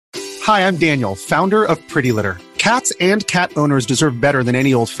Hi, I'm Daniel, founder of Pretty Litter. Cats and cat owners deserve better than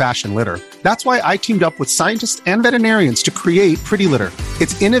any old-fashioned litter. That's why I teamed up with scientists and veterinarians to create Pretty Litter.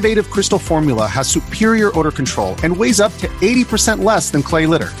 Its innovative crystal formula has superior odor control and weighs up to 80% less than clay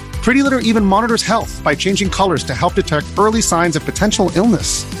litter. Pretty Litter even monitors health by changing colors to help detect early signs of potential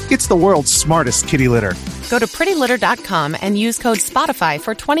illness. It's the world's smartest kitty litter. Go to prettylitter.com and use code SPOTIFY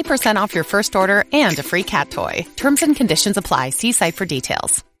for 20% off your first order and a free cat toy. Terms and conditions apply. See site for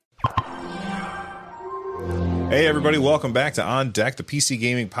details. Hey everybody, welcome back to On Deck, the PC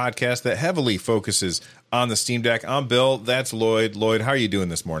gaming podcast that heavily focuses on the Steam Deck. I'm Bill, that's Lloyd. Lloyd, how are you doing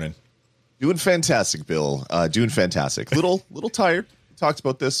this morning? Doing fantastic, Bill. Doing fantastic. Little tired. Talked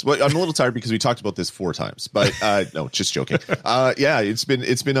about this. Well, I'm a little tired because we talked about this 4 times, but no, just joking. Yeah, it's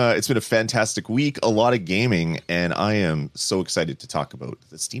been a fantastic week, a lot of gaming, and I am so excited to talk about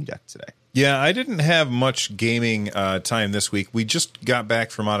the Steam Deck today. Yeah, I didn't have much gaming time this week. We just got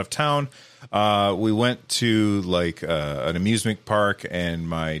back from out of town. We went to an amusement park, and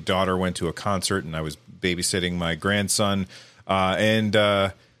my daughter went to a concert, and I was babysitting my grandson, and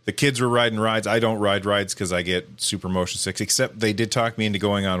the kids were riding rides. I don't ride rides because I get super motion sick, except they did talk me into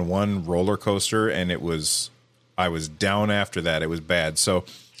going on one roller coaster, and I was down after that. It was bad. So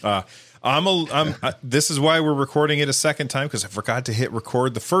this is why we're recording it a second time, because I forgot to hit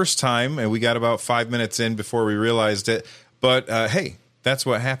record the first time, and we got about 5 minutes in before we realized it. But hey, that's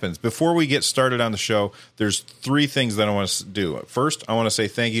what happens. Before we get started on the show, there's 3 things that I want to do. First, I want to say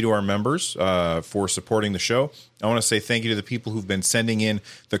thank you to our members for supporting the show. I want to say thank you to the people who've been sending in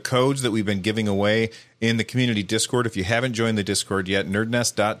the codes that we've been giving away in the community Discord. If you haven't joined the Discord yet,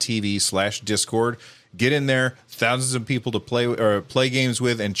 nerdnest.tv/Discord. Get in there. Thousands of people to play games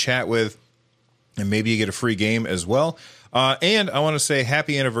with and chat with, and maybe you get a free game as well. And I want to say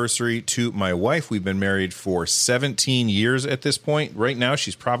happy anniversary to my wife. We've been married for 17 years at this point. Right now,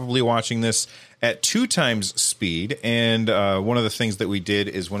 she's probably watching this at 2 times speed. And one of the things that we did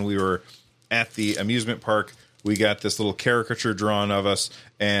is when we were at the amusement park, we got this little caricature drawn of us.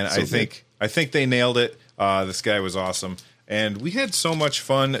 And so I think they nailed it. This guy was awesome. And we had so much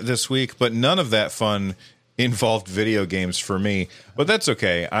fun this week, but none of that fun involved video games for me, but that's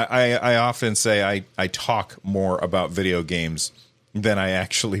okay. I often say I talk more about video games than I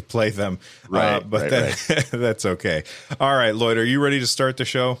actually play them, right? That's okay. All right, Lloyd, are you ready to start the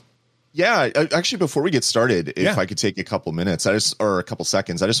show? Yeah, actually, before we get started, if I could take a couple minutes, or a couple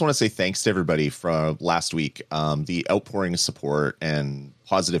seconds, I just want to say thanks to everybody from last week. The outpouring of support and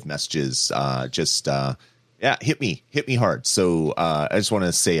positive messages hit me hard. So I just want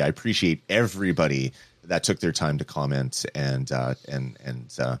to say I appreciate everybody that took their time to comment and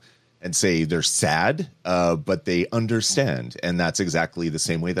say they're sad, but they understand, and that's exactly the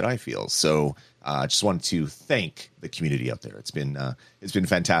same way that I feel. So I just wanted to thank the community out there. It's been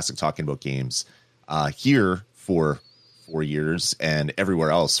fantastic talking about games here for 4 years and everywhere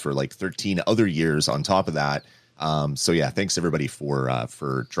else for like 13 other years on top of that. So yeah, thanks everybody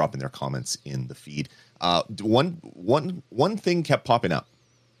for dropping their comments in the feed. One thing kept popping up.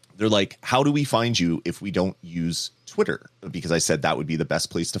 They're like, how do we find you if we don't use Twitter? Because I said that would be the best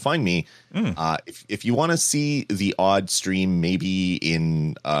place to find me. If you want to see the odd stream, maybe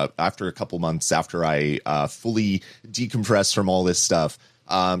in after a couple months after I fully decompress from all this stuff,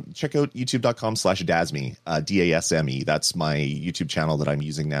 check out youtube.com/Dasme, DASME. That's my YouTube channel that I'm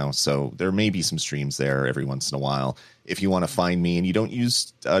using now. So there may be some streams there every once in a while. If you want to find me and you don't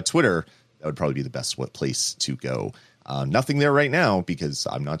use Twitter, that would probably be the best place to go. Nothing there right now because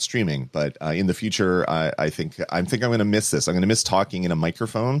I'm not streaming, but in the future, I think I'm going to miss this. I'm going to miss talking in a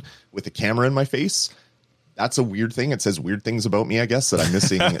microphone with a camera in my face. That's a weird thing. It says weird things about me, I guess, that I'm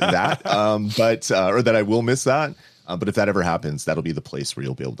missing that, or that I will miss that. But if that ever happens, that'll be the place where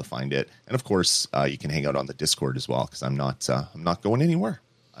you'll be able to find it. And of course, you can hang out on the Discord as well, because I'm not going anywhere.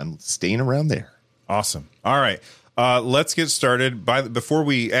 I'm staying around there. Awesome. All right, let's get started. Before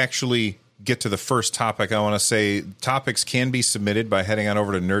we actually get to the first topic, I want to say topics can be submitted by heading on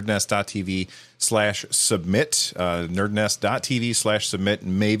over to nerdnest.tv/submit, nerdnest.tv/submit.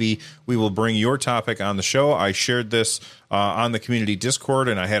 Maybe we will bring your topic on the show. I shared this on the community Discord,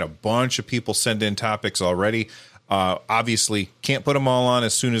 and I had a bunch of people send in topics already. Obviously, can't put them all on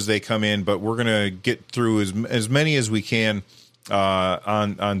as soon as they come in, but we're going to get through as many as we can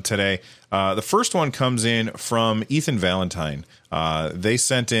on today. The first one comes in from Ethan Valentine. They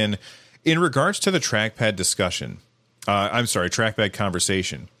sent in regards to the trackpad discussion, trackpad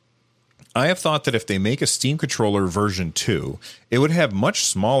conversation. I have thought that if they make a Steam controller version 2, it would have much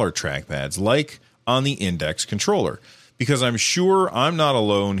smaller trackpads like on the Index controller. Because I'm sure I'm not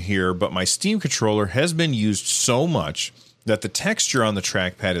alone here, but my Steam controller has been used so much that the texture on the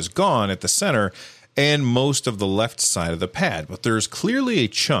trackpad is gone at the center and most of the left side of the pad, but there's clearly a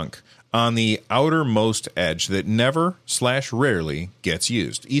chunk on the outermost edge that never/rarely gets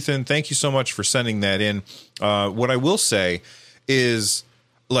used. Ethan, thank you so much for sending that in. What I will say is,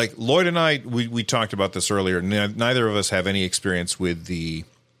 like Lloyd and I, we talked about this earlier. Neither of us have any experience with the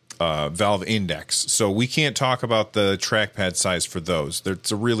Valve Index, so we can't talk about the trackpad size for those.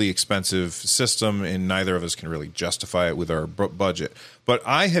 It's a really expensive system, and neither of us can really justify it with our budget. But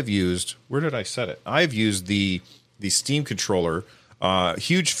I have used, where did I set it? I've used the Steam controller.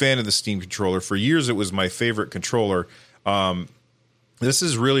 Huge fan of the Steam controller. For years, it was my favorite controller. This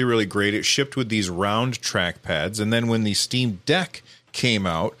is really, really great. It shipped with these round trackpads, and then when the Steam Deck came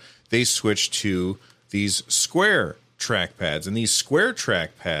out, they switched to these square trackpads. And these square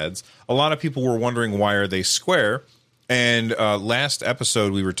trackpads, a lot of people were wondering, why are they square? And last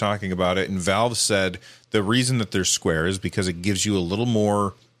episode, we were talking about it, and Valve said the reason that they're square is because it gives you a little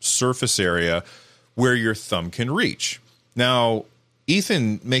more surface area where your thumb can reach. Now,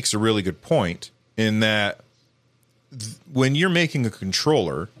 Ethan makes a really good point in that when you're making a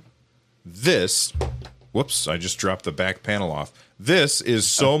controller, this, whoops, I just dropped the back panel off. This is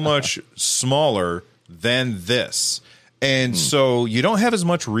so much smaller than this. And so you don't have as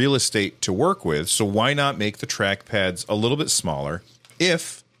much real estate to work with. So why not make the trackpads a little bit smaller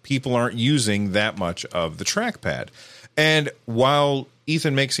if people aren't using that much of the trackpad? And while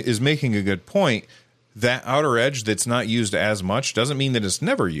Ethan is making a good point, that outer edge that's not used as much doesn't mean that it's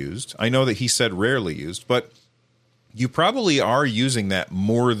never used. I know that he said rarely used, but you probably are using that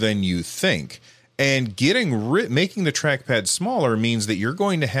more than you think. And making the trackpad smaller means that you're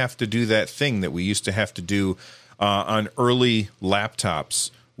going to have to do that thing that we used to have to do on early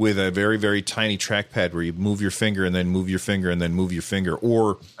laptops with a very, very tiny trackpad where you move your finger and then move your finger and then move your finger.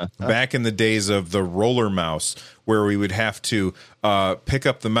 Or back in the days of the roller mouse, where we would have to pick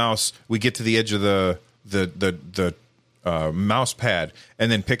up the mouse. We get to the edge of the mouse pad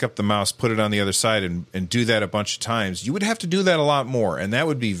and then pick up the mouse, put it on the other side, and do that a bunch of times. You would have to do that a lot more, and that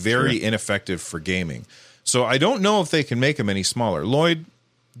would be very ineffective for gaming. So I don't know if they can make them any smaller. Lloyd,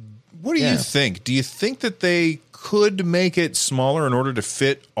 what do you think? Do you think that they could make it smaller in order to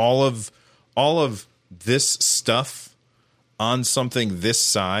fit all of this stuff on something this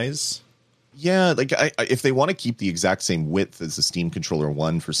size? Yeah, like if they want to keep the exact same width as the Steam Controller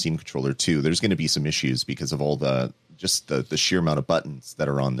 1 for Steam Controller 2, there's going to be some issues because of all the sheer amount of buttons that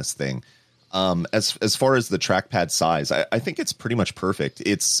are on this thing. As far as the trackpad size, I think it's pretty much perfect.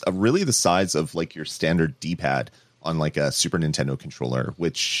 It's really the size of like your standard D-pad on like a Super Nintendo controller,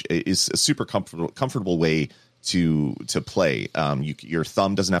 which is a super comfortable way to play. Your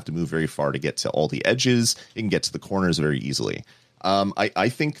thumb doesn't have to move very far to get to all the edges. You can get to the corners very easily. I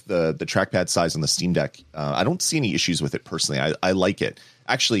think the trackpad size on the Steam Deck, I don't see any issues with it personally. I like it.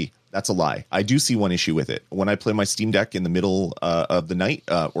 Actually, that's a lie. I do see one issue with it. When I play my Steam Deck in the middle of the night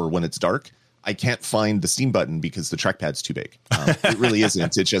or when it's dark, I can't find the Steam button because the trackpad's too big. It really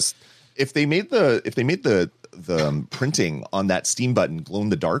isn't. It's just if they made the printing on that Steam button glow in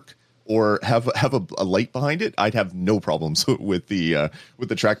the dark, or have a light behind it, I'd have no problems with the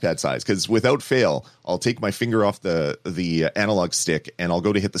trackpad size. Because without fail, I'll take my finger off the analog stick and I'll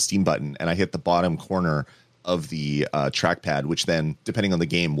go to hit the Steam button, and I hit the bottom corner of the trackpad, which then, depending on the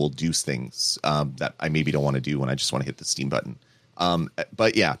game, will do things that I maybe don't want to do when I just want to hit the Steam button.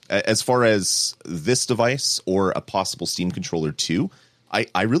 But yeah, as far as this device or a possible Steam Controller 2,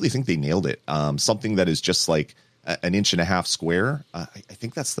 I really think they nailed it. Something that is just like an 1.5 inch square. I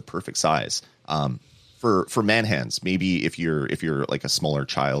think that's the perfect size for man hands. Maybe if you're like a smaller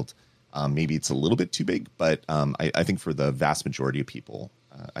child, maybe it's a little bit too big. But I think for the vast majority of people,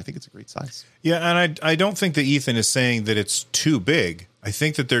 I think it's a great size. Yeah, and I don't think that Ethan is saying that it's too big. I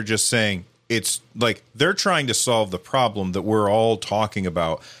think that they're just saying it's like they're trying to solve the problem that we're all talking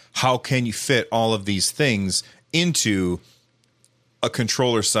about. How can you fit all of these things into a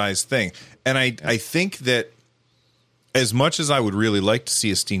controller size thing? And I think that as much as I would really like to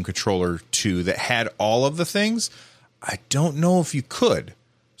see a Steam Controller 2 that had all of the things, I don't know if you could.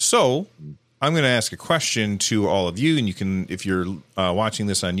 So I'm going to ask a question to all of you, and you can, if you're watching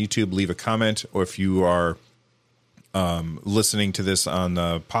this on YouTube, leave a comment, or if you are listening to this on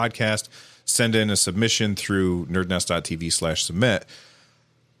the podcast, send in a submission through nerdnest.tv/submit.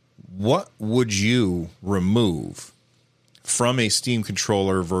 What would you remove from a Steam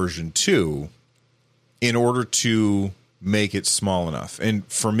Controller version 2 in order to make it small enough? And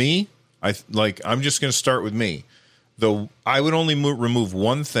for me, I'm just going to start with me. Though I would only remove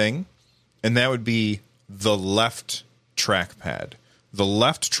one thing, and that would be the left trackpad. The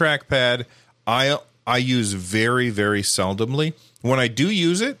left trackpad, I I use very, very seldomly. When I do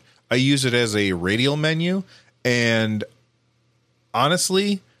use it, I use it as a radial menu. And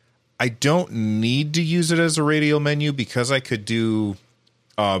honestly, I don't need to use it as a radial menu because I could do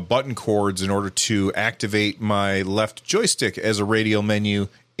button chords in order to activate my left joystick as a radial menu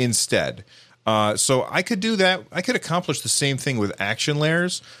instead. So I could do that. I could accomplish the same thing with action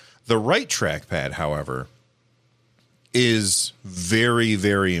layers. The right trackpad, however, is very,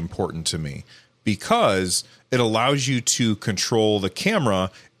 very important to me because it allows you to control the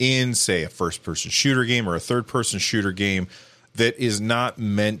camera in, say, a first-person shooter game or a third-person shooter game that is not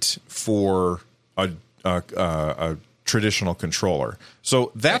meant for a traditional controller.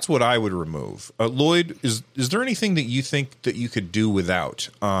 So that's what I would remove. Lloyd, is there anything that you think that you could do without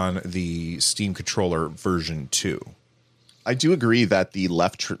on the Steam controller version 2? I do agree that the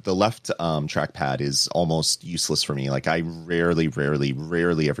left trackpad is almost useless for me. Like I rarely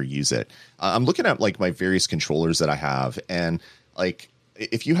ever use it. I'm looking at like my various controllers that I have, and like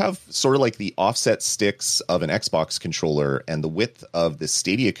if you have sort of like the offset sticks of an Xbox controller and the width of the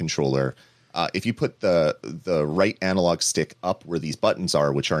Stadia controller, if you put the right analog stick up where these buttons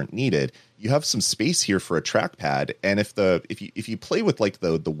are, which aren't needed, you have some space here for a trackpad. And if you play with like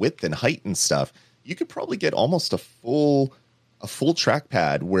the width and height and stuff, you could probably get almost a full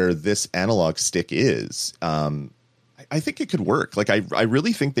trackpad where this analog stick is. I think it could work. Like I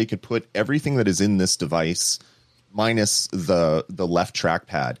really think they could put everything that is in this device minus the left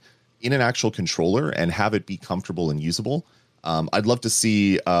trackpad in an actual controller and have it be comfortable and usable. I'd love to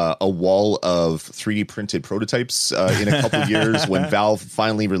see a wall of 3D printed prototypes in a couple years when Valve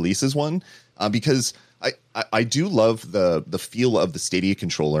finally releases one, because I do love the feel of the Stadia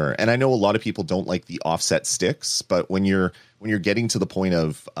controller, and I know a lot of people don't like the offset sticks, but when you're getting to the point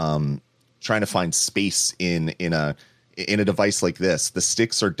of trying to find space in a device like this, the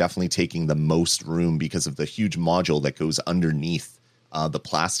sticks are definitely taking the most room because of the huge module that goes underneath the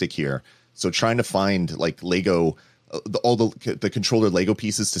plastic here. So trying to find like Lego. All the controller Lego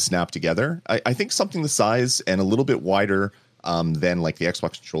pieces to snap together. I think something the size and a little bit wider than like the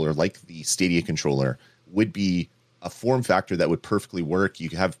Xbox controller, like the Stadia controller, would be a form factor that would perfectly work. You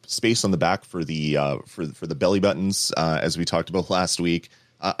have space on the back for the for the belly buttons, as we talked about last week.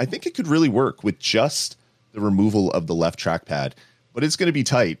 I think it could really work with just the removal of the left trackpad, but it's going to be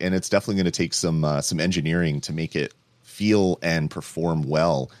tight, and it's definitely going to take some engineering to make it feel and perform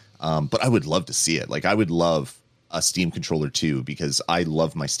well. But I would love to see it. Like I would love a Steam controller too, because I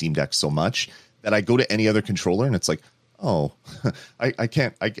love my Steam Deck so much that I go to any other controller and it's like, oh, I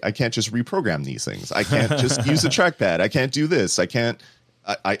can't just reprogram these things. I can't just use a trackpad. I can't do this. I can't.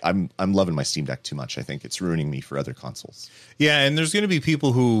 I'm loving my Steam Deck too much. I think it's ruining me for other consoles. Yeah, and there's going to be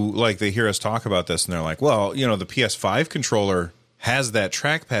people who like they hear us talk about this and they're like, well, you know, the PS5 controller has that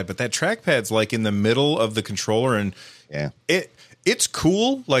trackpad, but that trackpad's like in the middle of the controller, and yeah, it's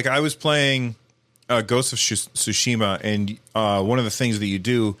cool. Like I was playing Ghost of Tsushima, and one of the things that you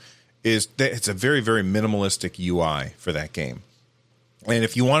do is that it's a very, very minimalistic UI for that game. And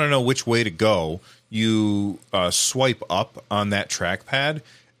if you want to know which way to go, you swipe up on that trackpad,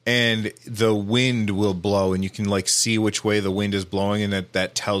 and the wind will blow, and you can like see which way the wind is blowing, and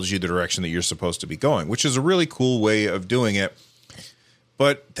that tells you the direction that you're supposed to be going, which is a really cool way of doing it.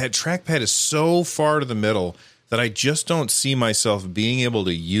 But that trackpad is so far to the middle that I just don't see myself being able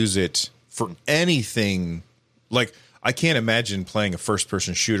to use it for anything. Like I can't imagine playing a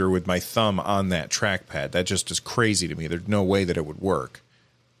first-person shooter with my thumb on that trackpad. That just is crazy to me. There's no way that it would work.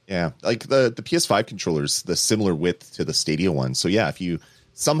 Yeah, like the PS5 controllers, the similar width to the Stadia one. So yeah, if you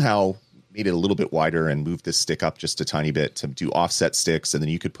somehow made it a little bit wider and moved this stick up just a tiny bit to do offset sticks, and then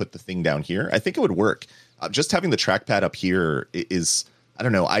you could put the thing down here, I think it would work. Just having the trackpad up here is, I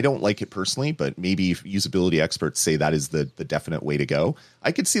don't know, I don't like it personally, but maybe usability experts say that is the definite way to go.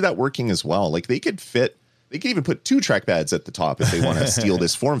 I could see that working as well. Like they could even put two trackpads at the top if they want to steal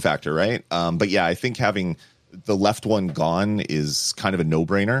this form factor, right? But yeah, I think having the left one gone is kind of a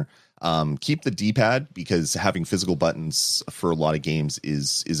no-brainer. Keep the D-pad, because having physical buttons for a lot of games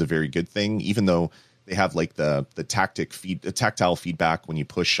is a very good thing, even though they have like the tactile feedback when you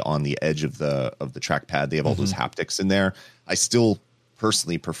push on the edge of the trackpad. They have all those haptics in there. I still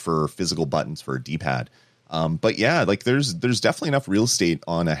personally prefer physical buttons for a D-pad. But yeah, like there's definitely enough real estate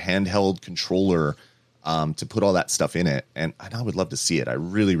on a handheld controller to put all that stuff in it. And I would love to see it. I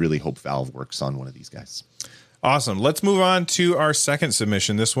really, really hope Valve works on one of these guys. Awesome. Let's move on to our second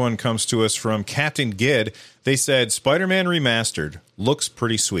submission. This one comes to us from Captain Gid. They said, Spider-Man Remastered looks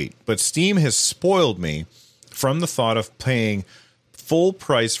pretty sweet, but Steam has spoiled me from the thought of paying full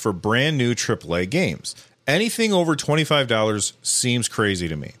price for brand new AAA games. Anything over $25 seems crazy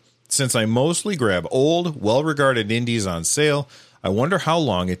to me. Since I mostly grab old, well-regarded indies on sale, I wonder how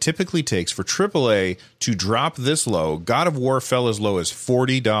long it typically takes for AAA to drop this low. God of War fell as low as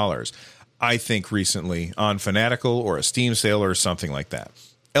 $40, I think, recently on Fanatical or a Steam sale or something like that.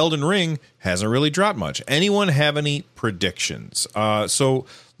 Elden Ring hasn't really dropped much. Anyone have any predictions? So,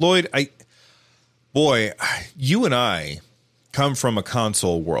 Lloyd, you and I come from a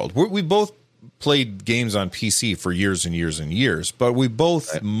console world. We both played games on PC for years and years and years, but we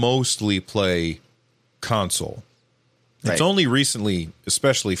both mostly play console. Right. It's only recently,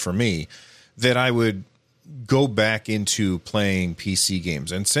 especially for me, that I would go back into playing PC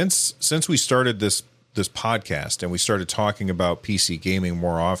games. And since we started this podcast and we started talking about PC gaming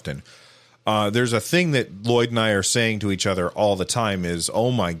more often, there's a thing that Lloyd and I are saying to each other all the time is,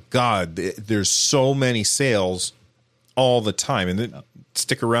 oh my God, there's so many sales all the time. And then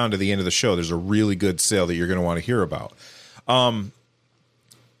stick around to the end of the show. There's a really good sale that you're going to want to hear about.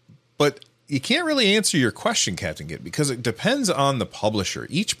 But you can't really answer your question, Captain Git, because it depends on the publisher.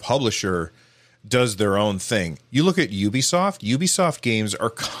 Each publisher does their own thing. You look at Ubisoft games are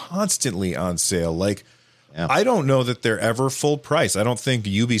constantly on sale. Like, yeah. I don't know that they're ever full price. I don't think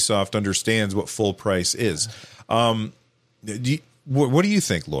Ubisoft understands what full price is. What do you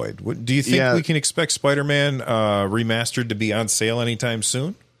think, Lloyd? Do you think we can expect Spider-Man remastered to be on sale anytime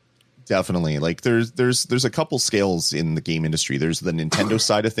soon? Definitely. Like there's a couple scales in the game industry. There's the Nintendo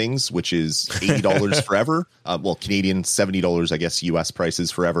side of things, which is $80 forever. Well, Canadian $70, I guess, US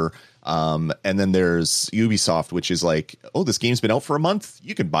prices forever. And then there's Ubisoft, which is like, oh, this game's been out for a month.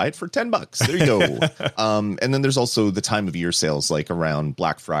 You can buy it for $10. There you go. And then there's also the time of year sales, like around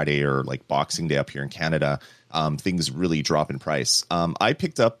Black Friday or like Boxing Day up here in Canada. Things really drop in price. I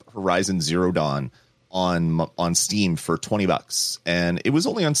picked up Horizon Zero Dawn on Steam for $20, and it was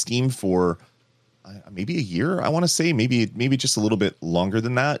only on Steam for maybe a year. I want to say maybe just a little bit longer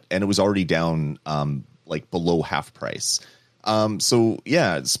than that, and it was already down like below half price. So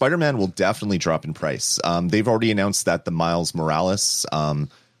yeah, Spider-Man will definitely drop in price. They've already announced that the Miles Morales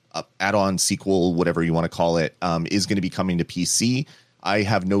add-on sequel, whatever you want to call it, is going to be coming to PC. I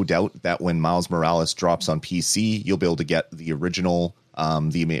have no doubt that when Miles Morales drops on PC, you'll be able to get the original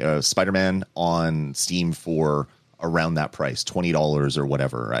Spider-Man on Steam for around that price, $20 or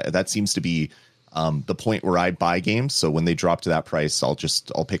whatever. That seems to be the point where I buy games. So when they drop to that price, I'll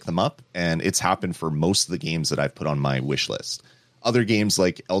pick them up. And it's happened for most of the games that I've put on my wish list. Other games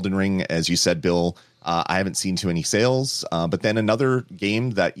like Elden Ring, as you said, Bill, I haven't seen too many sales. But then another game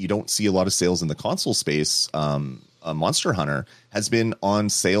that you don't see a lot of sales in the console space, Monster Hunter, has been on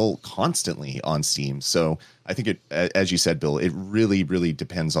sale constantly on Steam. So I think as you said, Bill, it really, really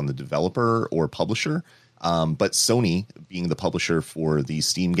depends on the developer or publisher. But Sony, being the publisher for these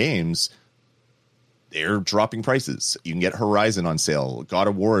Steam games, they're dropping prices. You can get Horizon on sale. God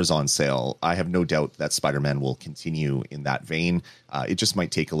of War is on sale. I have no doubt that Spider-Man will continue in that vein. It just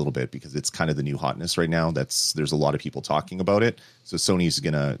might take a little bit because it's kind of the new hotness right now. There's a lot of people talking about it. So Sony's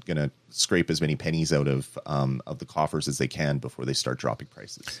gonna scrape as many pennies out of the coffers as they can before they start dropping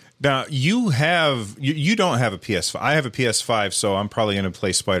prices. Now you don't have a PS5. I have a PS5, so I'm probably going to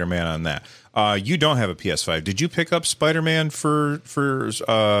play Spider-Man on that. You don't have a PS5. Did you pick up Spider-Man for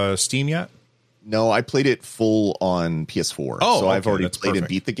Steam yet? No, I played it full on PS4. So I've already played and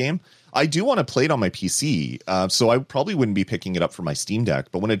beat the game. I do want to play it on my PC, so I probably wouldn't be picking it up for my Steam Deck.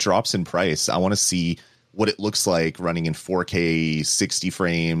 But when it drops in price, I want to see what it looks like running in 4K, 60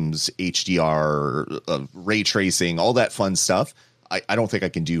 frames, HDR, ray tracing, all that fun stuff. I don't think I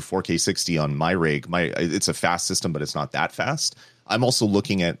can do 4K 60 on my rig. It's a fast system, but it's not that fast. I'm also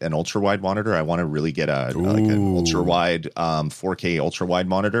looking at an ultra wide monitor. I want to really get like an ultra wide 4K ultra wide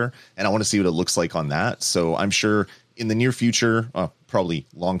monitor, and I want to see what it looks like on that. So I'm sure in the near future, probably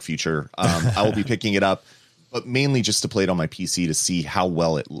long future, I will be picking it up, but mainly just to play it on my PC to see how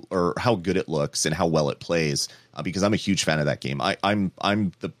how good it looks and how well it plays. Because I'm a huge fan of that game.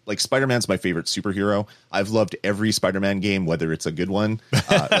 Spider-Man's my favorite superhero. I've loved every Spider-Man game, whether it's a good one,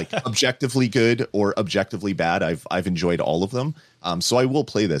 like objectively good or objectively bad. I've enjoyed all of them. So I will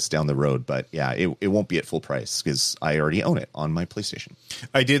play this down the road, but yeah, it won't be at full price because I already own it on my PlayStation.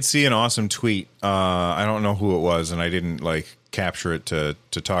 I did see an awesome tweet. I don't know who it was, and I didn't capture it to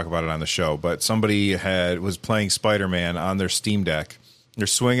talk about it on the show, but somebody was playing Spider-Man on their Steam Deck. They're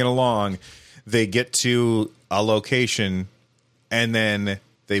swinging along. They get to a location, and then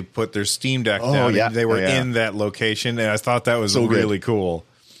they put their Steam Deck down. Yeah. And they were in that location, and I thought that was really cool.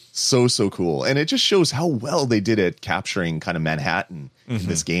 So cool. And it just shows how well they did at capturing kind of Manhattan in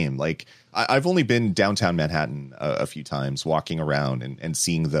this game. Like, I've only been downtown Manhattan a few times, walking around and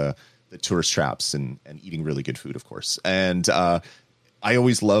seeing the tourist traps and eating really good food, of course. And I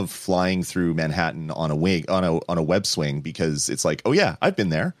always love flying through Manhattan on a wing, on a web swing, because it's like, oh yeah, I've been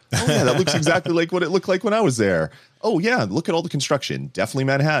there. Oh yeah, that looks exactly like what it looked like when I was there. Oh yeah, look at all the construction. Definitely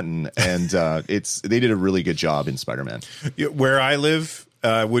Manhattan. And they did a really good job in Spider-Man. Where I live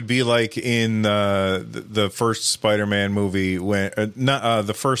would be like in the first Spider-Man movie, when not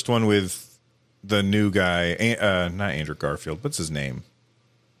the first one with the new guy, not Andrew Garfield. What's his name?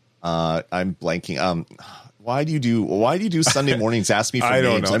 I'm blanking. Why do you do Sunday mornings? Ask me for I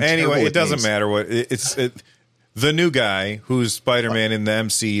don't names. know. Anyway, it doesn't names. matter what it's. The new guy who's Spider-Man in the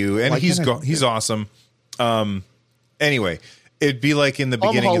MCU, and he's awesome. Anyway, it'd be like in the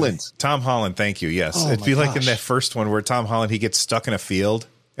beginning. Tom Holland. Thank you. Yes, it'd be like in that first one where Tom Holland, he gets stuck in a field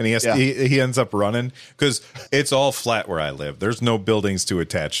and he has he ends up running, because it's all flat where I live. There's no buildings to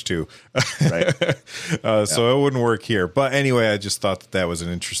attach to, Right. so it wouldn't work here. But anyway, I just thought that was an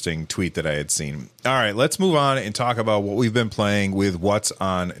interesting tweet that I had seen. All right, let's move on and talk about what we've been playing with What's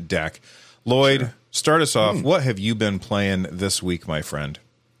on Deck. Lloyd, start us off. What have you been playing this week, my friend?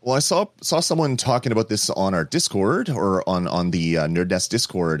 Well, I saw someone talking about this on our Discord, or on the Nerd Nest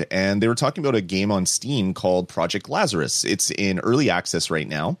Discord, and they were talking about a game on Steam called Project Lazarus. It's in early access right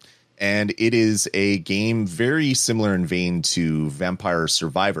now, and it is a game very similar in vein to Vampire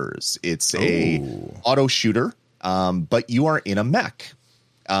Survivors. It's a auto shooter, but you are in a mech.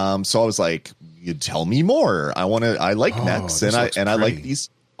 So I was like, you tell me more. I like mechs, and I like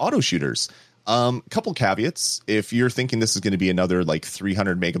these auto shooters. Couple caveats. If you're thinking this is going to be another like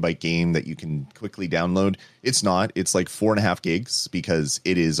 300 megabyte game that you can quickly download, it's not. It's like 4.5 gigs, because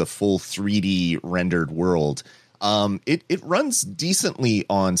it is a full 3D rendered world. It runs decently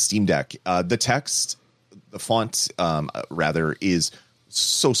on Steam Deck. The text, the font, rather, is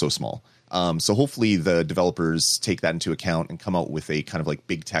so small. So hopefully the developers take that into account and come out with a kind of like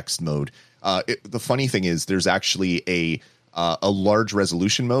big text mode. The funny thing is, there's actually a large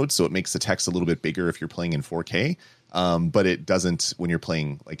resolution mode, so it makes the text a little bit bigger if you're playing in 4K, but it doesn't when you're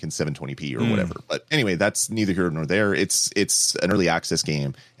playing like in 720p or whatever. But anyway, that's neither here nor there. It's an early access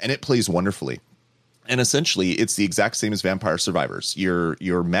game, and it plays wonderfully. And essentially, it's the exact same as Vampire Survivors.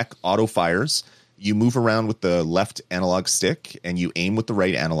 Your mech auto fires. You move around with the left analog stick, and you aim with the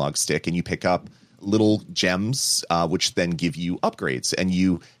right analog stick, and you pick up little gems, which then give you upgrades. And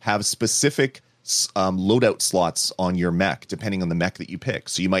you have specific loadout slots on your mech depending on the mech that you pick.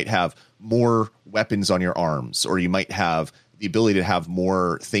 So you might have more weapons on your arms, or you might have the ability to have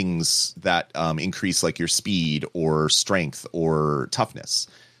more things that increase like your speed or strength or toughness.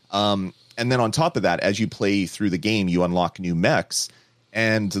 And then on top of that, as you play through the game, you unlock new mechs,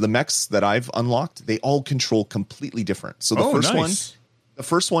 and the mechs that I've unlocked, they all control completely different. So the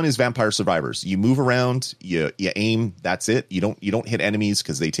first one is Vampire Survivors. You move around, you aim, that's it. You don't hit enemies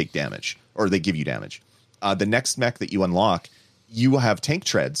because they take damage, or they give you damage. The next mech that you unlock, you have tank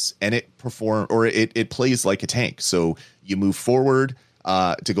treads, and it plays like a tank. So you move forward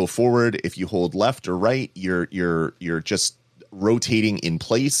to go forward. If you hold left or right, you're just rotating in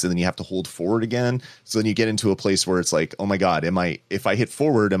place, and then you have to hold forward again. So then you get into a place where it's like, oh my god, if I hit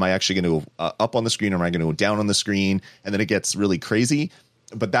forward, am I actually going to go up on the screen, or am I going to go down on the screen? And then it gets really crazy.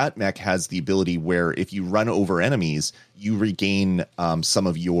 But that mech has the ability where if you run over enemies, you regain some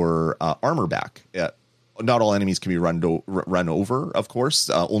of your armor back. Not all enemies can be run over, of course.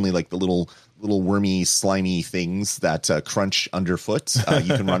 Only like the little wormy, slimy things that crunch underfoot.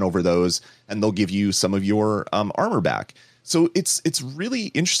 You can run over those, and they'll give you some of your armor back. So it's really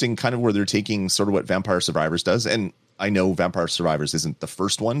interesting, kind of where they're taking sort of what Vampire Survivors does. And I know Vampire Survivors isn't the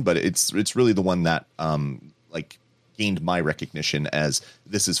first one, but it's really the one that gained my recognition as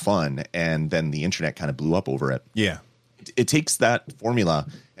this is fun, and then the internet kind of blew up over it. Yeah. It takes that formula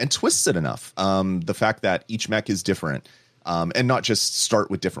and twists it enough. The fact that each mech is different, and not just start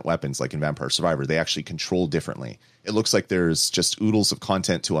with different weapons like in Vampire Survivor. They actually control differently. It looks like there's just oodles of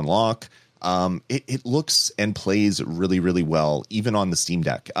content to unlock. It looks and plays really, really well, even on the Steam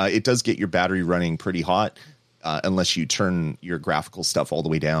Deck. It does get your battery running pretty hot, unless you turn your graphical stuff all the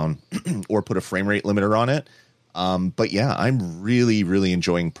way down or put a frame rate limiter on it. But yeah, I'm really, really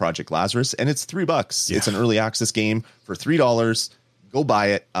enjoying Project Lazarus, and it's $3. Yeah. It's an early access game for $3. Go buy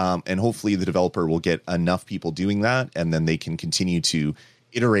it. And hopefully the developer will get enough people doing that, and then they can continue to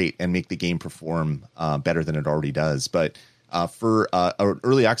iterate and make the game perform better than it already does. But for an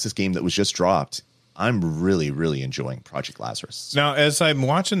early access game that was just dropped, I'm really, really enjoying Project Lazarus. Now, as I'm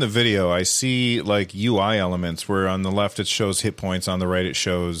watching the video, I see like UI elements where on the left it shows hit points, on the right it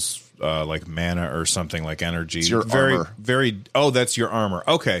shows like mana or something, like energy. It's your armor. Oh, that's your armor.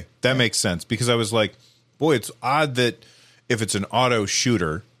 Okay, that makes sense, because I was like, boy, it's odd that if it's an auto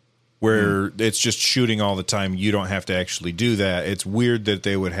shooter, where it's just shooting all the time. You don't have to actually do that. It's weird that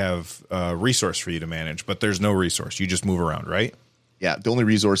they would have a resource for you to manage, but there's no resource. You just move around, right? Yeah, the only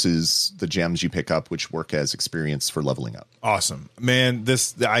resource is the gems you pick up, which work as experience for leveling up. Awesome, man!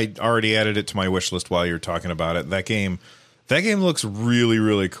 I already added it to my wish list while you were talking about it. That game looks really,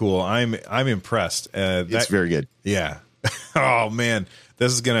 really cool. I'm impressed. It's very good. Yeah. Oh man,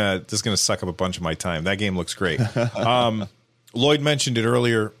 this is gonna suck up a bunch of my time. That game looks great. Lloyd mentioned it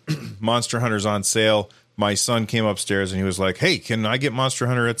earlier. Monster Hunter's on sale. My son came upstairs and he was like, "Hey, can I get Monster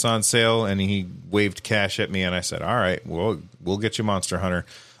Hunter? It's on sale." And he waved cash at me, and I said, "All right, we'll get you Monster Hunter."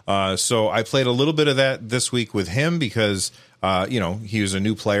 So I played a little bit of that this week with him because he was a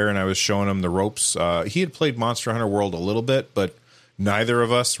new player, and I was showing him the ropes. He had played Monster Hunter World a little bit, but neither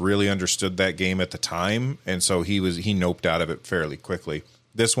of us really understood that game at the time, and so he noped out of it fairly quickly.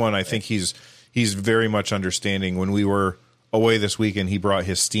 This one, I think he's very much understanding. When we were away this weekend, he brought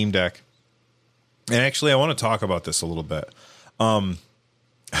his Steam Deck. And actually, I want to talk about this a little bit.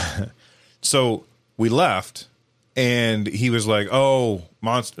 So we left, and he was like, "Oh,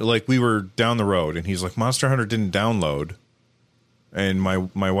 we were down the road," and he's like, "Monster Hunter didn't download." And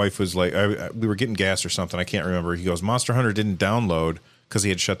my wife was like, we were getting gas or something. I can't remember. He goes, "Monster Hunter didn't download because he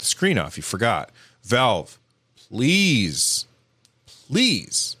had shut the screen off. He forgot." Valve, please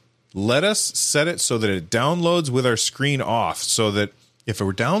let us set it so that it downloads with our screen off, so that if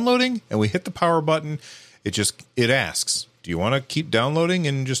we're downloading and we hit the power button, it asks, "Do you want to keep downloading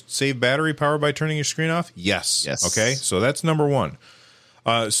and just save battery power by turning your screen off?" Yes. Okay. So that's number one.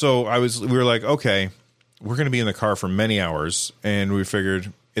 So we were like, okay, we're going to be in the car for many hours, and we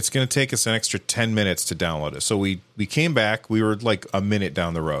figured it's going to take us an extra 10 minutes to download it. So we came back. We were like a minute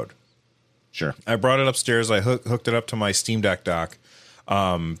down the road. Sure. I brought it upstairs. I hooked it up to my Steam Deck dock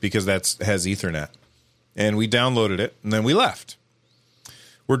because has Ethernet. And we downloaded it, and then we left.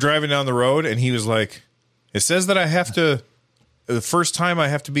 We're driving down the road, and he was like, "It says that the first time I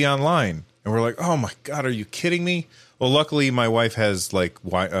have to be online." And we're like, "Oh my God, are you kidding me?" Well, luckily my wife has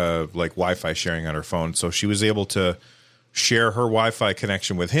Wi-Fi sharing on her phone, so she was able to share her Wi-Fi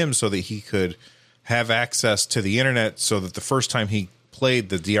connection with him so that he could have access to the internet, so that the first time he played,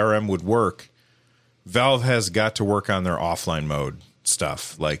 the DRM would work. Valve has got to work on their offline mode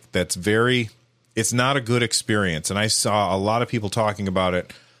stuff. It's not a good experience, and I saw a lot of people talking about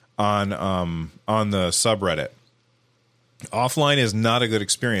it on the subreddit. Offline is not a good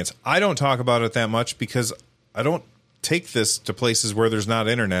experience. I don't talk about it that much because I don't take this to places where there's not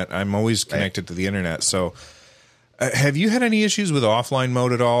internet. I'm always connected to the internet. So have you had any issues with offline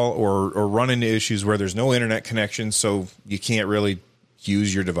mode at all, or run into issues where there's no internet connection, so you can't really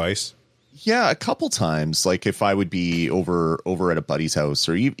use your device? Yeah, a couple times. Like if I would be over at a buddy's house,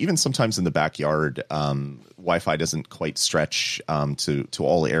 or even sometimes in the backyard, Wi-Fi doesn't quite stretch to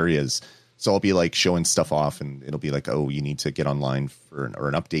all areas. So I'll be like showing stuff off, and it'll be like, "Oh, you need to get online or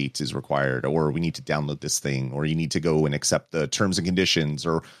an update is required, or we need to download this thing, or you need to go and accept the terms and conditions,"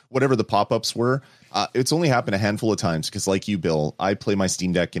 or whatever the pop-ups were. It's only happened a handful of times because, like you, Bill, I play my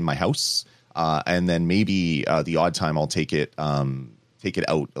Steam Deck in my house, and then maybe the odd time I'll take it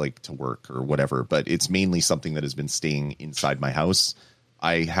out like to work or whatever. But it's mainly something that has been staying inside my house.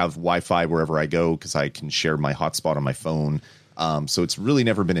 I have Wi-Fi wherever I go because I can share my hotspot on my phone. So it's really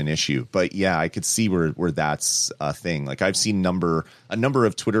never been an issue. But yeah, I could see where that's a thing. Like I've seen a number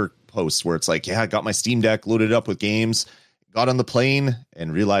of Twitter posts where it's like, "Yeah, I got my Steam Deck loaded up with games, got on the plane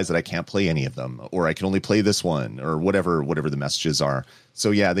and realized that I can't play any of them, or I can only play this one," or whatever the messages are.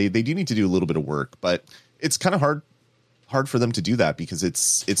 So yeah, they do need to do a little bit of work, but it's kind of hard for them to do that because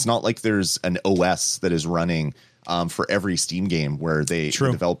it's not like there's an OS that is running for every Steam game where the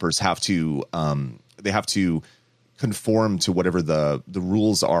developers have to conform to whatever the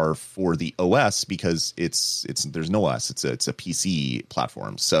rules are for the OS, because there's no OS. It's a PC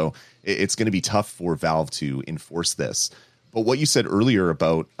platform. So it's going to be tough for Valve to enforce this. But what you said earlier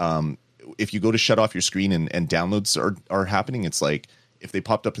about if you go to shut off your screen and downloads are happening, it's like if they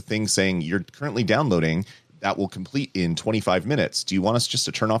popped up a thing saying you're currently downloading, that will complete in 25 minutes. Do you want us just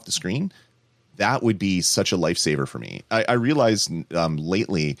to turn off the screen? That would be such a lifesaver for me. I realized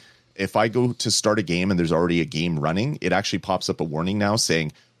lately, if I go to start a game and there's already a game running, it actually pops up a warning now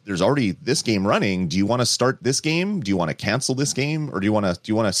saying there's already this game running. Do you want to start this game? Do you want to cancel this game? Or do you want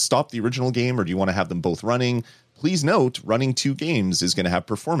to stop the original game? Or do you want to have them both running? Please note, running two games is going to have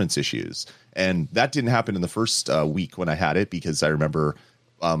performance issues. And that didn't happen in the first week when I had it, because I remember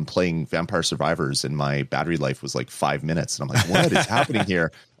playing Vampire Survivors and my battery life was like 5 minutes. And I'm like, what is happening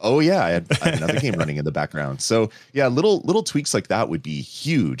here? Oh yeah, I had another game running in the background. So yeah, little tweaks like that would be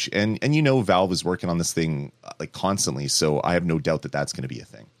huge. And Valve is working on this thing like constantly. So I have no doubt that that's going to be a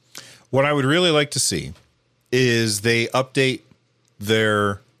thing. What I would really like to see is they update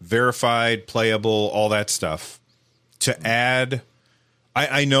their verified, playable, all that stuff to add.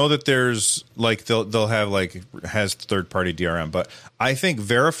 I know that there's like they'll have like has third party DRM, but I think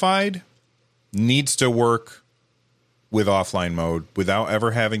verified needs to work with offline mode without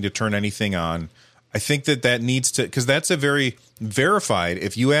ever having to turn anything on. I think that needs to, because that's a very verified.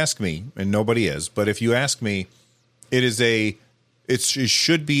 If you ask me, and nobody is, but if you ask me, it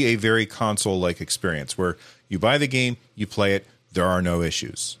should be a very console-like experience where you buy the game, you play it, there are no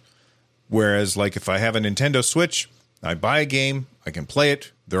issues. Whereas, like, if I have a Nintendo Switch, I buy a game, I can play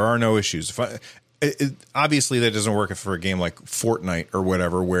it, there are no issues. Obviously, that doesn't work for a game like Fortnite or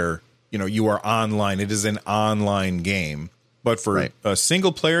whatever, where you are online. It is an online game. But for a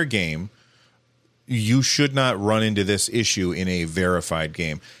single-player game, you should not run into this issue in a verified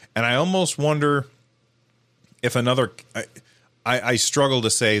game. And I almost wonder if I struggle to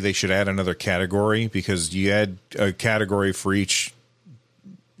say they should add another category, because you add a category for each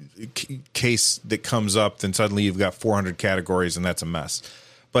case that comes up, then suddenly you've got 400 categories, and that's a mess.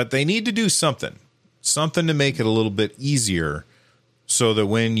 But they need to do something to make it a little bit easier, so that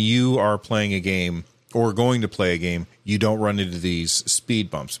when you are playing a game or going to play a game, you don't run into these speed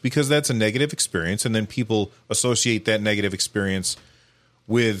bumps, because that's a negative experience. And then people associate that negative experience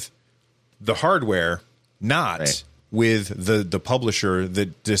with the hardware, not with the publisher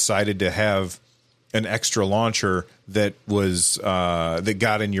that decided to have an extra launcher that was that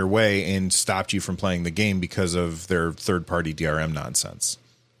got in your way and stopped you from playing the game because of their third-party DRM nonsense.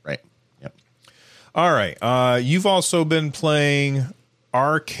 Right. Yep. All right. You've also been playing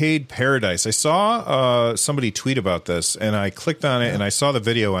Arcade Paradise. I saw somebody tweet about this, and I clicked on it, and I saw the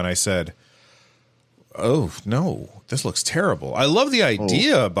video, and I said, "Oh no, this looks terrible." I love the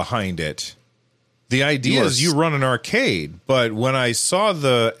idea behind it. The idea is you run an arcade, but when I saw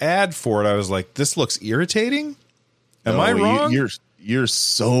the ad for it, I was like, "This looks irritating." Am I wrong? You're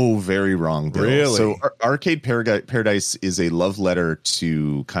so very wrong, Bill. Really? So Arcade Paradise is a love letter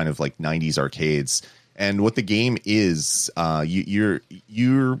to kind of like 90s arcades. And what the game is,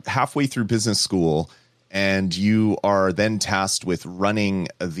 you're halfway through business school, and you are then tasked with running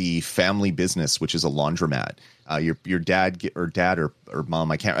the family business, which is a laundromat. Your dad or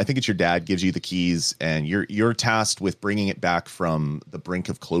mom, I think it's your dad, gives you the keys, and you're tasked with bringing it back from the brink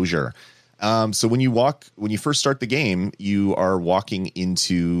of closure. So when you first start the game, you are walking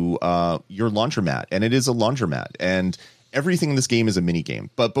into your laundromat, and it is a laundromat, and everything in this game is a mini game.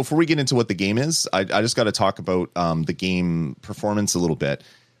 But before we get into what the game is, I just got to talk about the game performance a little bit.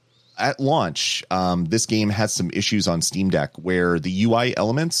 At launch, this game has some issues on Steam Deck where the UI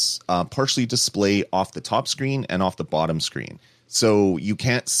elements partially display off the top screen and off the bottom screen. So you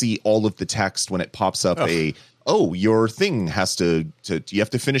can't see all of the text when it pops up your thing you have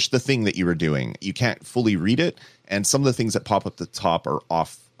to finish the thing that you were doing. You can't fully read it. And some of the things that pop up the top are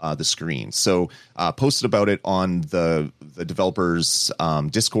off the screen. So posted about it on the developers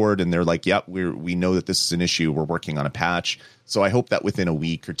Discord, and they're like, "Yep, we know that this is an issue. We're working on a patch." So I hope that within a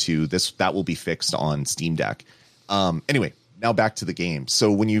week or two, that will be fixed on Steam Deck. Anyway, now back to the game.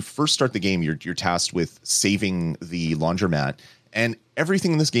 So when you first start the game, you're tasked with saving the laundromat, and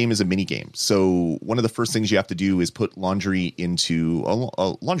everything in this game is a mini game. So one of the first things you have to do is put laundry into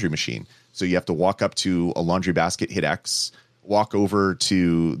a laundry machine. So you have to walk up to a laundry basket, hit X, walk over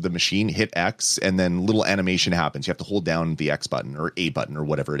to the machine, hit X, and then little animation happens. You have to hold down the X button or A button or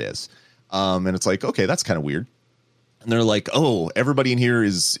whatever it is. And it's like, okay, that's kind of weird. And they're like, "Oh, everybody in here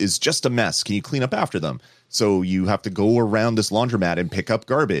is just a mess. Can you clean up after them?" So you have to go around this laundromat and pick up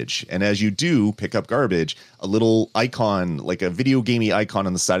garbage. And as you do pick up garbage, a little icon, like a video gamey icon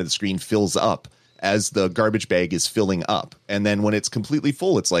on the side of the screen, fills up as the garbage bag is filling up. And then when it's completely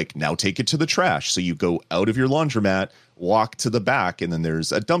full, it's like, "Now take it to the trash." So you go out of your laundromat, walk to the back, and then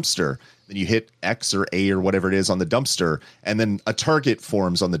there's a dumpster. Then you hit X or A or whatever it is on the dumpster, and then a target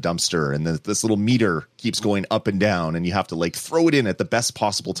forms on the dumpster, and then this little meter keeps going up and down, and you have to like throw it in at the best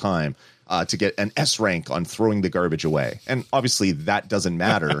possible time to get an S rank on throwing the garbage away. And obviously that doesn't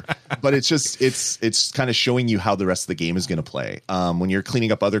matter, but it's kind of showing you how the rest of the game is going to play. When you're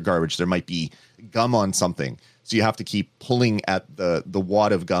cleaning up other garbage, there might be gum on something. So you have to keep pulling at the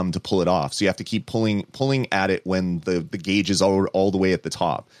wad of gum to pull it off. So you have to keep pulling at it when the gauge is all the way at the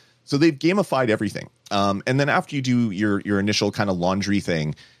top. So they've gamified everything. And then after you do your initial kind of laundry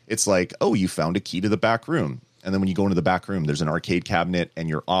thing, it's like, "Oh, you found a key to the back room." And then when you go into the back room, there's an arcade cabinet and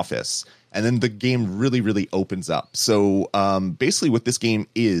your office. And then the game really, really opens up. So basically what this game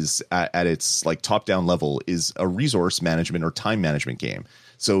is at its like top-down level is a resource management or time management game.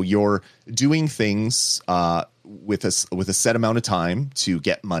 So you're doing things with a set amount of time to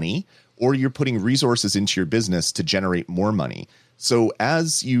get money, or you're putting resources into your business to generate more money. So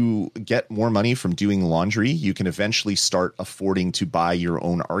as you get more money from doing laundry, you can eventually start affording to buy your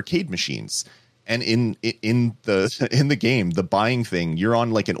own arcade machines. And in the game, the buying thing, you're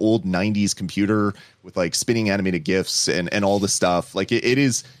on like an old 90s computer with like spinning animated GIFs and all the stuff. Like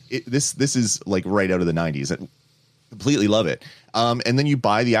this is like right out of the 90s. I completely love it. And then you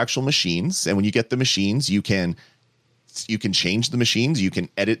buy the actual machines, and when you get the machines, you can change the machines, you can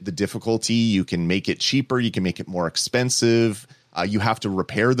edit the difficulty, you can make it cheaper, you can make it more expensive. You have to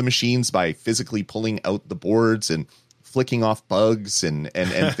repair the machines by physically pulling out the boards and flicking off bugs and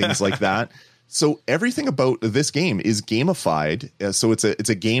things like that. So everything about this game is gamified. So it's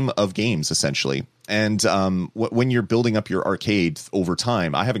a game of games, essentially. And when you're building up your arcade over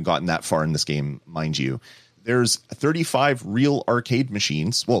time, I haven't gotten that far in this game, mind you. There's 35 real arcade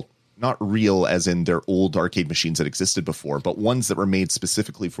machines. Well, not real as in they're old arcade machines that existed before, but ones that were made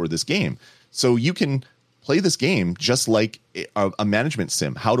specifically for this game. So you can play this game just like a management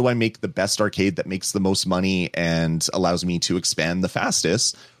sim. How do I make the best arcade that makes the most money and allows me to expand the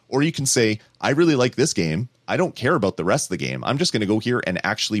fastest? Or you can say, I really like this game. I don't care about the rest of the game. I'm just going to go here and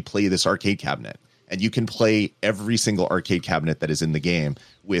actually play this arcade cabinet. And you can play every single arcade cabinet that is in the game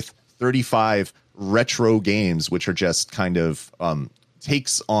with 35 retro games, which are just kind of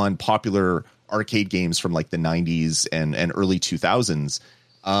takes on popular arcade games from like the 90s and early 2000s.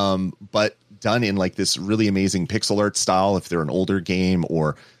 But done in like this really amazing pixel art style if they're an older game,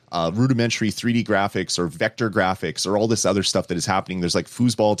 or rudimentary 3D graphics or vector graphics or all this other stuff that is happening. There's like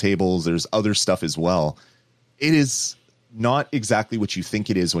foosball tables. There's other stuff as well. It is not exactly what you think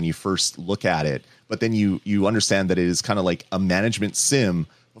it is when you first look at it, but then you understand that it is kind of like a management sim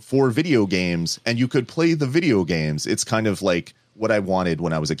for video games, and you could play the video games. It's kind of like what I wanted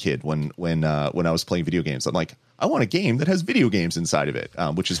when I was a kid, when I was playing video games. I'm like, I want a game that has video games inside of it,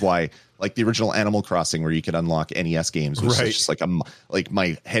 which is why, like the original Animal Crossing, where you could unlock NES games, was just like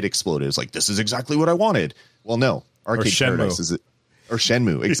my head exploded. It's like, this is exactly what I wanted. Well, no, Arcade Paradise is it, or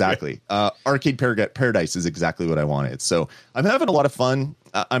Shenmue, exactly. Arcade Paradise is exactly what I wanted. So I'm having a lot of fun.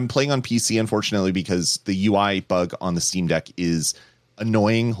 I'm playing on PC, unfortunately, because the UI bug on the Steam Deck is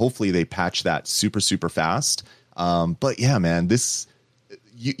annoying. Hopefully, they patch that super, super fast. But yeah, man,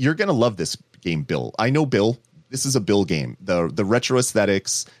 you're gonna love this game, Bill. I know, Bill. This is a Bill game. The retro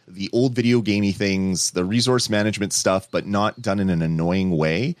aesthetics, the old video gamey things, the resource management stuff, but not done in an annoying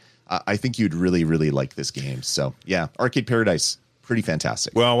way. I think you'd really, really like this game. So yeah, Arcade Paradise, pretty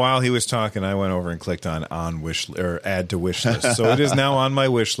fantastic. Well, while he was talking, I went over and clicked on wish or add to wish list. So it is now on my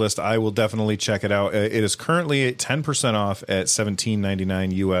wish list. I will definitely check it out. It is currently at 10% off at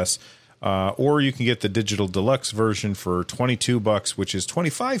 $17.99 US. Or you can get the digital deluxe version for $22, which is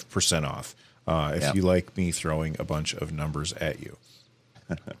 25% off. If you like me throwing a bunch of numbers at you.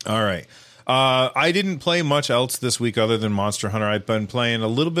 All right. I didn't play much else this week other than Monster Hunter. I've been playing a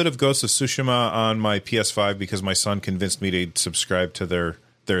little bit of Ghost of Tsushima on my PS5 because my son convinced me to subscribe to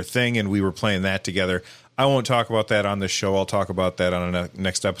their thing, and we were playing that together. I won't talk about that on this show. I'll talk about that on a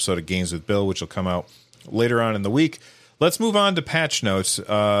next episode of Games with Bill, which will come out later on in the week. Let's move on to patch notes.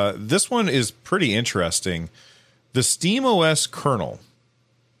 This one is pretty interesting. The SteamOS kernel,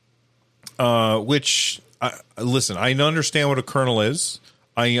 listen, I understand what a kernel is.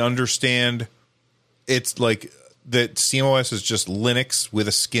 I understand it's like that SteamOS is just Linux with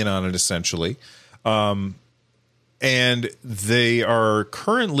a skin on it, essentially. And they are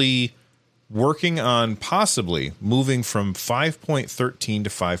currently working on possibly moving from 5.13 to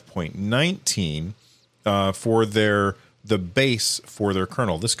 5.19 for the base for their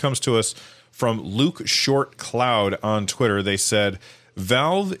kernel. This comes to us from Luke Short Cloud on Twitter. They said,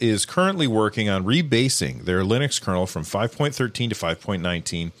 Valve is currently working on rebasing their Linux kernel from 5.13 to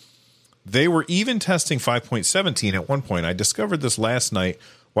 5.19. They were even testing 5.17 at one point. I discovered this last night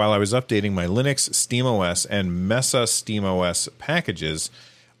while I was updating my Linux, SteamOS, and Mesa SteamOS packages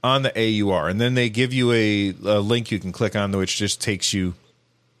on the AUR. And then they give you a link you can click on, which just takes you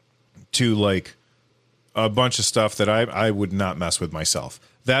to like a bunch of stuff that I would not mess with myself.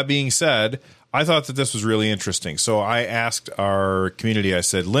 That being said, I thought that this was really interesting. So I asked our community, I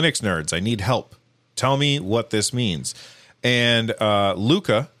said, Linux nerds, I need help. Tell me what this means. And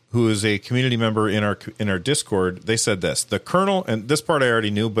Luca, who is a community member in our Discord, they said this. The kernel, and this part I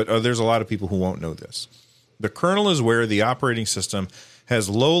already knew, but there's a lot of people who won't know this. The kernel is where the operating system has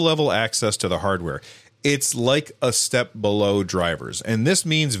low-level access to the hardware. It's like a step below drivers. And this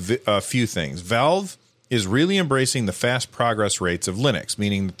means a few things. Valve is really embracing the fast progress rates of Linux,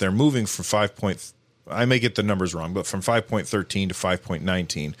 meaning that they're moving from 5.13 I may get the numbers wrong, but from 5.13 to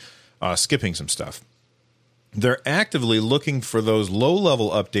 5.19, skipping some stuff. They're actively looking for those low-level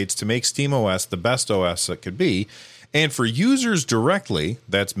updates to make SteamOS the best OS it could be. And for users directly,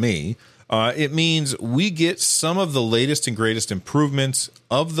 that's me, it means we get some of the latest and greatest improvements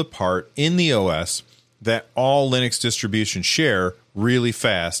of the part in the OS that all Linux distributions share really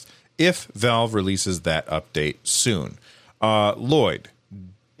fast if Valve releases that update soon. Lloyd,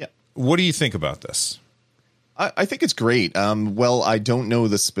 what do you think about this? I think it's great. Well, I don't know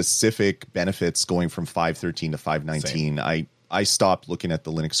the specific benefits going from 5.13 to 5.19. I stopped looking at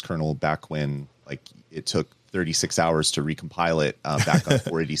the Linux kernel back when it took 36 hours to recompile it back on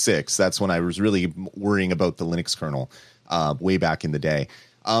 486. That's when I was really worrying about the Linux kernel way back in the day.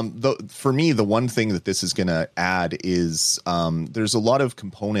 For me, the one thing that this is going to add is there's a lot of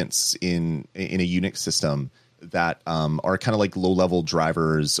components in a Unix system that are kind of like low-level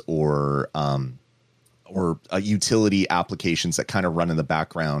drivers or utility applications that kind of run in the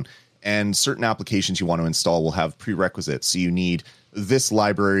background. And certain applications you want to install will have prerequisites. So you need this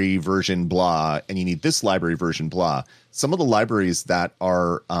library version blah, and you need this library version blah. Some of the libraries that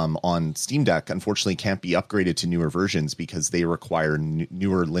are on Steam Deck, unfortunately, can't be upgraded to newer versions because they require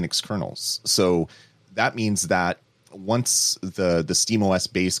newer Linux kernels. So that means that once the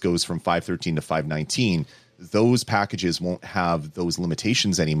SteamOS base goes from 5.13 to 5.19, those packages won't have those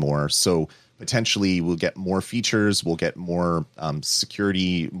limitations anymore. So potentially we'll get more features, we'll get more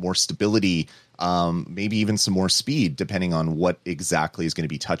security, more stability, maybe even some more speed, depending on what exactly is going to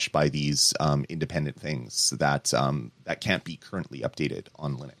be touched by these independent things that can't be currently updated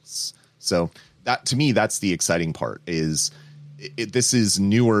on Linux. So that, to me, that's the exciting part. This is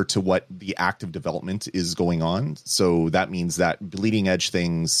newer to what the active development is going on. So that means that bleeding edge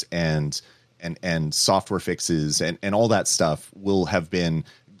things and software fixes and all that stuff will have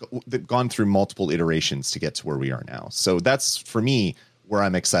gone through multiple iterations to get to where we are now. So that's, for me, where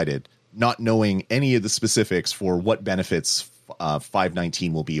I'm excited, not knowing any of the specifics for what benefits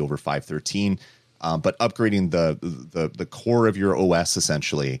 5.19 will be over 5.13, but upgrading the core of your OS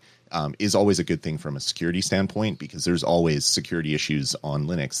essentially is always a good thing from a security standpoint, because there's always security issues on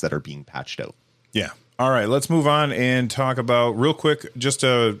Linux that are being patched out. Yeah. All right, let's move on and talk about, real quick, just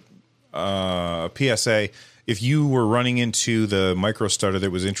a PSA. If you were running into the micro stutter that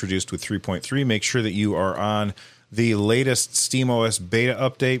was introduced with 3.3, make sure that you are on the latest SteamOS beta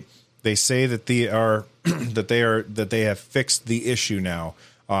update. They say that they have fixed the issue now.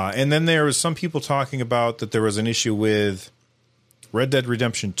 And then there was some people talking about that there was an issue with Red Dead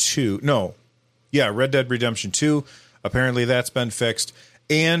Redemption 2. Red Dead Redemption 2. Apparently that's been fixed.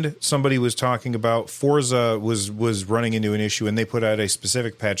 And somebody was talking about Forza was running into an issue, and they put out a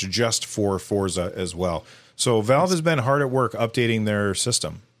specific patch just for Forza as well. So Valve has been hard at work updating their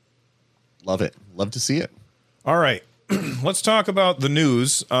system. Love it. Love to see it. All right. Let's talk about the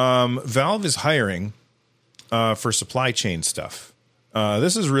news. Valve is hiring for supply chain stuff.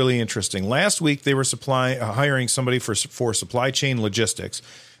 This is really interesting. Last week, they were hiring somebody for supply chain logistics.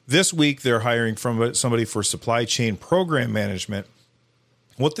 This week, they're hiring somebody for supply chain program management.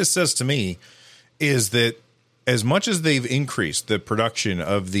 What this says to me is that as much as they've increased the production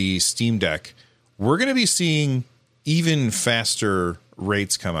of the Steam Deck, we're going to be seeing even faster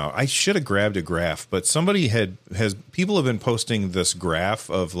rates come out. I should have grabbed a graph, but people have been posting this graph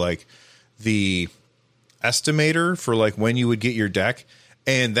of like the estimator for like when you would get your deck,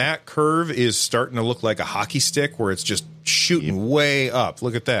 and that curve is starting to look like a hockey stick where it's just shooting way up.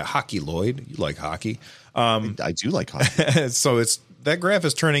 Look at that. Hockey, Lloyd. You like hockey. I do like hockey. So that graph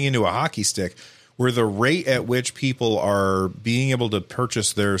is turning into a hockey stick, where the rate at which people are being able to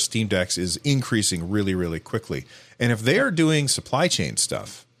purchase their Steam Decks is increasing really, really quickly. And if they are doing supply chain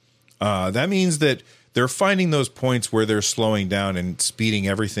stuff, that means that they're finding those points where they're slowing down and speeding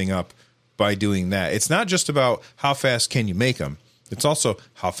everything up by doing that. It's not just about how fast can you make them. It's also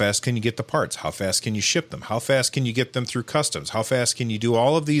how fast can you get the parts? How fast can you ship them? How fast can you get them through customs? How fast can you do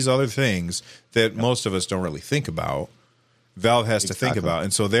all of these other things that most of us don't really think about? Valve has to think about,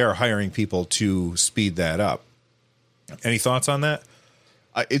 and so they're hiring people to speed that up. Any thoughts on that?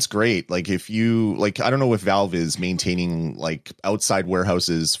 It's great. Like if you I don't know if Valve is maintaining like outside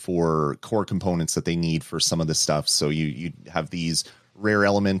warehouses for core components that they need for some of this stuff. So you have these rare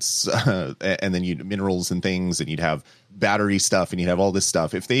elements and then you minerals and things, and you'd have battery stuff, and you'd have all this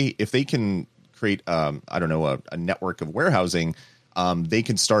stuff. If they can create a network of warehousing, they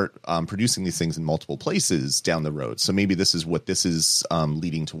can start producing these things in multiple places down the road. So maybe this is what this is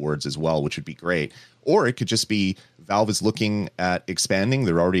leading towards as well, which would be great. Or it could just be Valve is looking at expanding.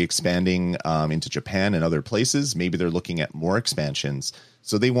 They're already expanding into Japan and other places. Maybe they're looking at more expansions.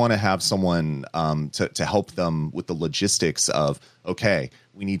 So they want to have someone to help them with the logistics of, okay,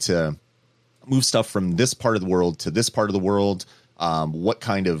 we need to move stuff from this part of the world to this part of the world. What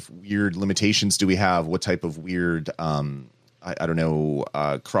kind of weird limitations do we have? What type of weird I don't know,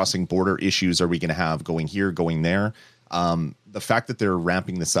 crossing border issues are we going to have going here, going there? The fact that they're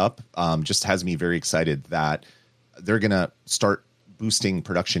ramping this up just has me very excited that they're going to start boosting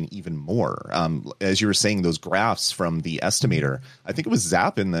production even more. As you were saying, those graphs from the estimator, I think it was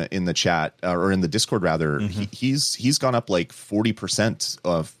Zap in the chat or in the Discord rather. He's gone up like 40%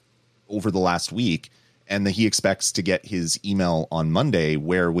 of over the last week. And that he expects to get his email on Monday,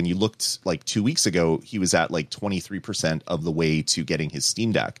 where when you looked like 2 weeks ago, he was at like 23% of the way to getting his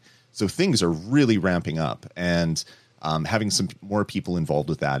Steam Deck. So things are really ramping up, and having some more people involved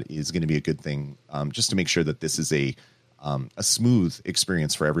with that is going to be a good thing, just to make sure that this is a smooth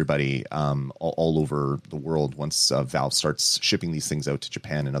experience for everybody all over the world once Valve starts shipping these things out to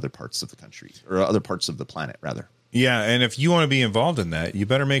Japan and other parts of the country, or other parts of the planet, rather. Yeah, and if you want to be involved in that, you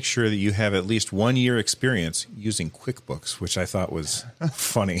better make sure that you have at least 1 year experience using QuickBooks, which I thought was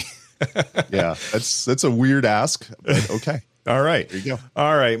funny. Yeah, that's a weird ask, but okay. All right. There you go.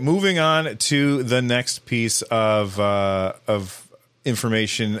 All right, moving on to the next piece of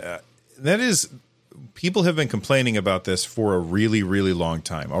information. That is, people have been complaining about this for a really, really long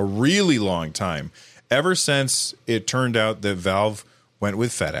time. Ever since it turned out that Valve went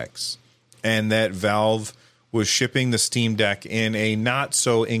with FedEx and that Valve was shipping the Steam Deck in a not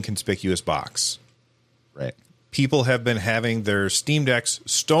so inconspicuous box. Right. People have been having their Steam Decks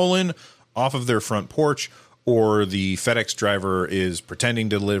stolen off of their front porch, or the FedEx driver is pretending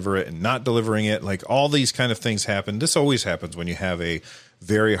to deliver it and not delivering it. Like, all these kind of things happen. This always happens when you have a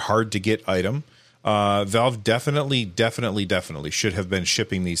very hard to get item. Valve definitely should have been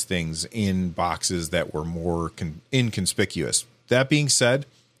shipping these things in boxes that were more inconspicuous. That being said,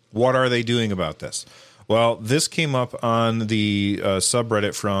 what are they doing about this? Well, this came up on the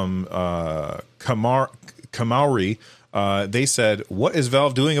subreddit from Kamauri. They said, "What is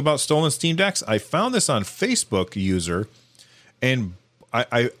Valve doing about stolen Steam Decks?" I found this on Facebook user, and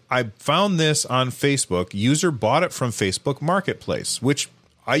I found this on Facebook. User bought it from Facebook Marketplace, which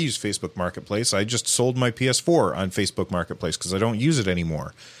I use Facebook Marketplace. I just sold my PS4 on Facebook Marketplace because I don't use it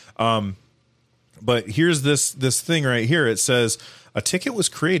anymore. But here's this thing right here. It says, a ticket was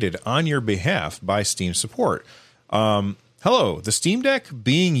created on your behalf by Steam support. Hello, the Steam Deck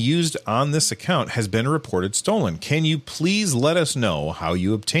being used on this account has been reported stolen. Can you please let us know how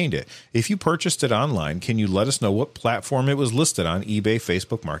you obtained it? If you purchased it online, can you let us know what platform it was listed on, eBay,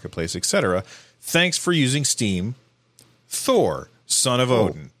 Facebook Marketplace, etc.? Thanks for using Steam. Thor, son of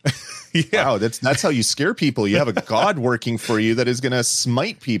Odin. Yeah. Wow, that's how you scare people. You have a god working for you that is going to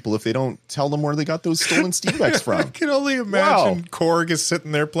smite people if they don't tell them where they got those stolen Steam Decks from. I can only imagine Korg is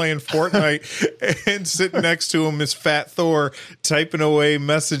sitting there playing Fortnite and sitting next to him is Fat Thor typing away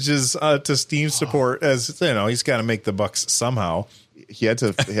messages to Steam support, as you know, he's got to make the bucks somehow. He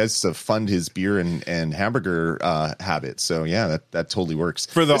has to fund his beer and hamburger habit. So yeah, that totally works.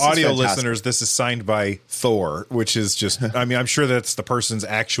 For the audio listeners, this is signed by Thor, which is just, I mean, I'm sure that's the person's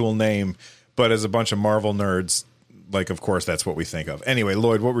actual name, but as a bunch of Marvel nerds, like, of course, that's what we think of. Anyway,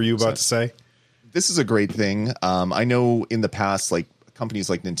 Lloyd, what were you about to say? This is a great thing. I know in the past, like, companies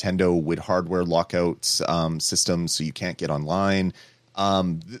like Nintendo would hardware lockout systems so you can't get online.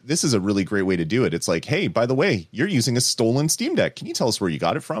 This is a really great way to do it. It's like, hey, by the way, you're using a stolen Steam Deck. Can you tell us where you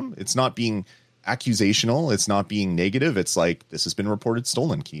got it from? It's not being accusational. It's not being negative. It's like, this has been reported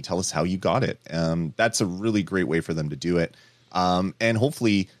stolen. Can you tell us how you got it? That's a really great way for them to do it. And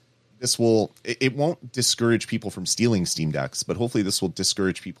hopefully this it won't discourage people from stealing Steam Decks, but hopefully this will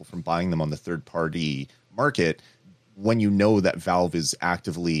discourage people from buying them on the third party market when you know that Valve is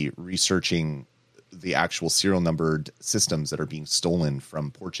actively researching the actual serial numbered systems that are being stolen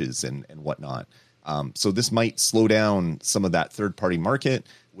from porches and whatnot. So this might slow down some of that third party market,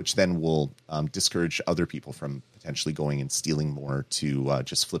 which then will discourage other people from potentially going and stealing more to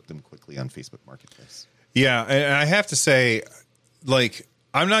just flip them quickly on Facebook Marketplace. Yeah. And I have to say, like,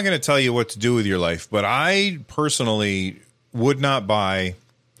 I'm not going to tell you what to do with your life, but I personally would not buy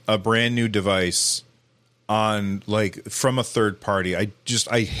a brand new device on, like, from a third party. I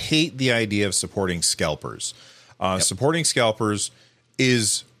hate the idea of supporting scalpers. Supporting scalpers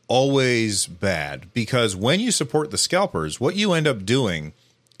is always bad, because when you support the scalpers, what you end up doing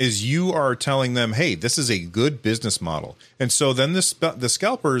is you are telling them, hey, this is a good business model. And so then the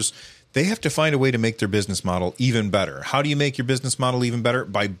scalpers, they have to find a way to make their business model even better. How do you make your business model even better?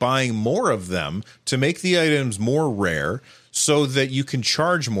 By buying more of them to make the items more rare so that you can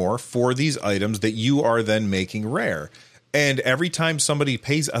charge more for these items that you are then making rare. And every time somebody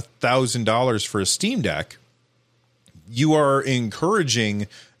pays $1,000 for a Steam Deck, you are encouraging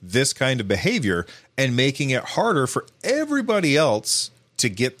this kind of behavior and making it harder for everybody else to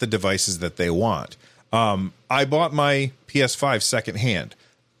get the devices that they want. I bought my PS5 secondhand.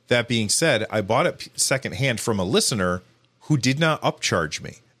 That being said, I bought it secondhand from a listener who did not upcharge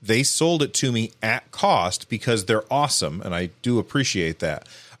me. They sold it to me at cost because they're awesome, and I do appreciate that.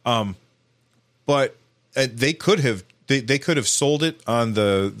 But they could have sold it on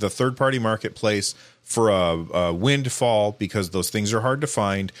the third party marketplace for a windfall because those things are hard to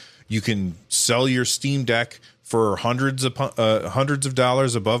find. You can sell your Steam Deck for hundreds of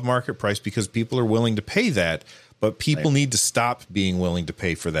dollars above market price because people are willing to pay that. But people need to stop being willing to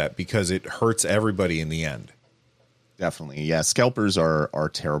pay for that because it hurts everybody in the end. Definitely. Yeah. Scalpers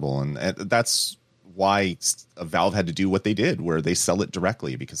are terrible. And that's why Valve had to do what they did, where they sell it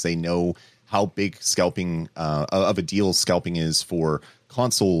directly because they know how big scalping of a deal scalping is for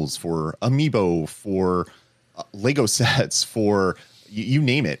consoles, for Amiibo, for Lego sets, for you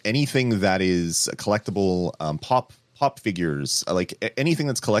name it. Anything that is collectible, pop figures, like anything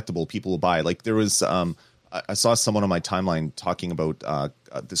that's collectible, people will buy. Like there was I saw someone on my timeline talking about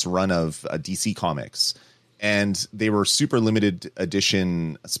this run of DC Comics, and they were super limited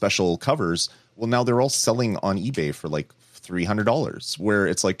edition special covers. Well, now they're all selling on eBay for like $300, where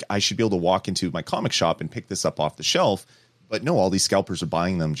it's like I should be able to walk into my comic shop and pick this up off the shelf. But no, all these scalpers are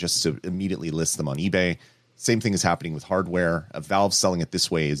buying them just to immediately list them on eBay. Same thing is happening with hardware. Valve selling it this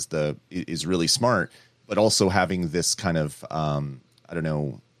way is really smart, but also having this kind of I don't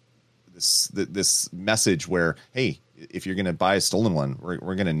know, this message where, hey, if you're going to buy a stolen one,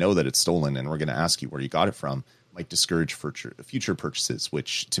 we're going to know that it's stolen and we're going to ask you where you got it from. Might discourage future purchases,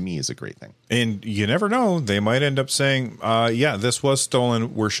 which to me is a great thing. And you never know, they might end up saying, yeah, this was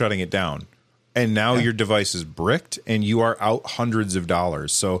stolen, we're shutting it down. And now your device is bricked and you are out hundreds of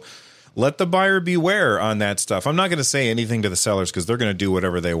dollars. So let the buyer beware on that stuff. I'm not going to say anything to the sellers because they're going to do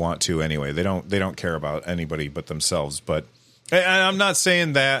whatever they want to anyway. They don't care about anybody but themselves. But and I'm not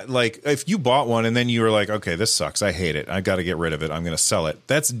saying that, like, if you bought one and then you were like, okay, this sucks, I hate it, I got to get rid of it, I'm going to sell it.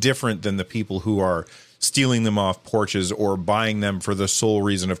 That's different than the people who are stealing them off porches or buying them for the sole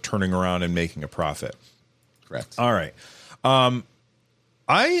reason of turning around and making a profit. Correct. All right. I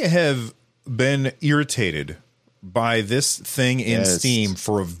have been irritated by this thing in Steam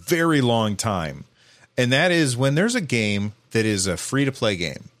for a very long time. And that is when there's a game that is a free-to-play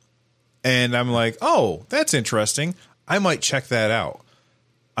game. And I'm like, oh, that's interesting. I might check that out.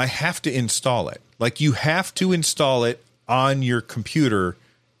 I have to install it. Like, you have to install it on your computer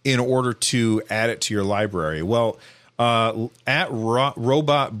in order to add it to your library. Well, at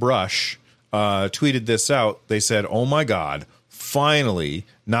Robot Brush tweeted this out. They said, oh my God, finally,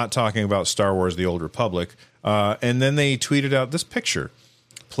 not talking about Star Wars The Old Republic. And then they tweeted out this picture.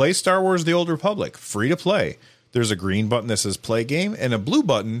 Play Star Wars The Old Republic, free to play. There's a green button that says play game and a blue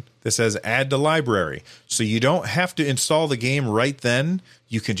button that says add to library. So you don't have to install the game right then.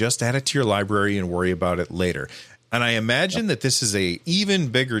 You can just add it to your library and worry about it later. And I imagine that this is a even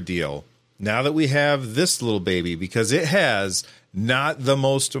bigger deal now that we have this little baby because it has not the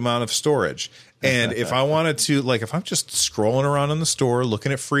most amount of storage. And if I wanted to, like, if I'm just scrolling around in the store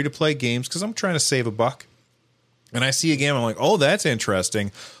looking at free to play games because I'm trying to save a buck and I see a game, I'm like, oh, that's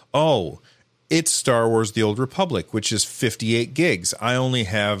interesting. Oh, it's Star Wars The Old Republic, which is 58 gigs. I only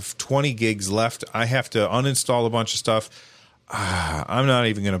have 20 gigs left. I have to uninstall a bunch of stuff. I'm not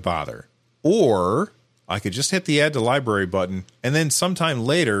even going to bother. Or I could just hit the add to library button, and then sometime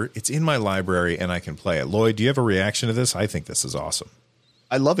later, it's in my library and I can play it. Lloyd, do you have a reaction to this? I think this is awesome.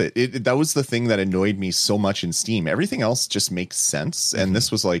 I love it. That was the thing that annoyed me so much in Steam. Everything else just makes sense. And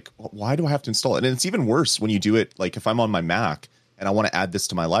this was like, why do I have to install it? And it's even worse when you do it. Like if I'm on my Mac and I want to add this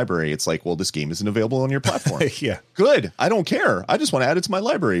to my library, it's like, well, this game isn't available on your platform. Yeah. Good. I don't care. I just want to add it to my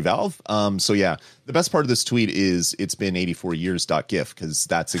library, Valve. So yeah, the best part of this tweet is it's been 84 years.gif because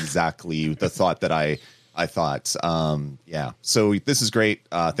that's exactly the thought that I thought. Yeah. So this is great.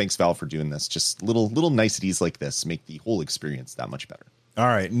 Thanks, Valve, for doing this. Just little niceties like this make the whole experience that much better. All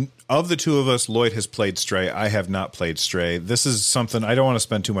right. Of the two of us, Lloyd has played Stray. I have not played Stray. This is something, I don't want to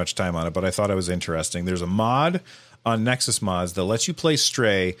spend too much time on it, but I thought it was interesting. There's a mod on Nexus Mods that lets you play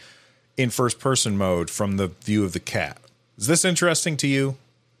Stray in first-person mode from the view of the cat. Is this interesting to you?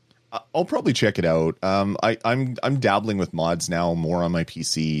 I'll probably check it out. I'm dabbling with mods now more on my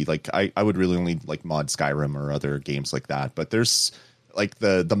PC. Like I would really only like mod Skyrim or other games like that. But there's like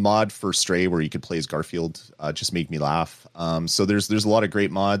the mod for Stray where you could play as Garfield just made me laugh. So there's a lot of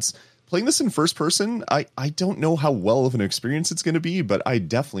great mods. Playing this in first person, I don't know how well of an experience it's going to be, but I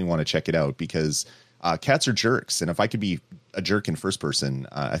definitely want to check it out because cats are jerks. And if I could be a jerk in first person,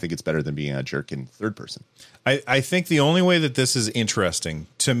 I think it's better than being a jerk in third person. I think the only way that this is interesting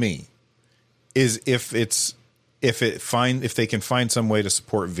to me is if they can find some way to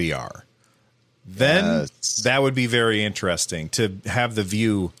support VR. Then that would be very interesting to have the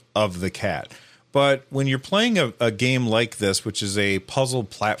view of the cat. But when you're playing a game like this, which is a puzzle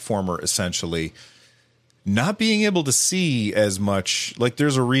platformer, essentially, not being able to see as much, like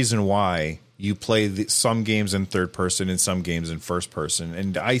there's a reason why you play some games in third person and some games in first person.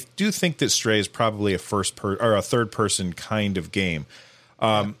 And I do think that Stray is probably a third person kind of game.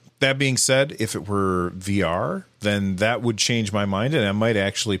 That being said, if it were VR, then that would change my mind and I might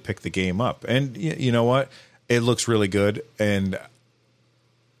actually pick the game up. And you know what? It looks really good. And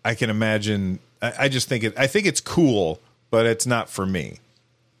I can imagine, I think it's cool, but it's not for me.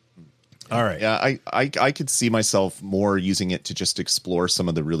 All right. Yeah, I could see myself more using it to just explore some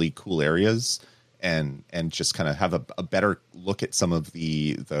of the really cool areas and just kind of have a better look at some of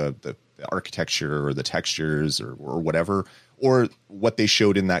the architecture or the textures or whatever, or what they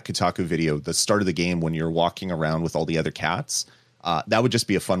showed in that Kotaku video, the start of the game when you're walking around with all the other cats. That would just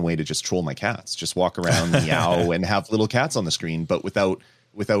be a fun way to just troll my cats. Just walk around, meow, and have little cats on the screen, but without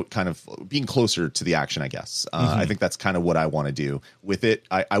kind of being closer to the action, I guess. I think that's kind of what I want to do with it.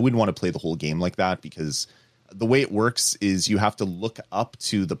 I wouldn't want to play the whole game like that because the way it works is you have to look up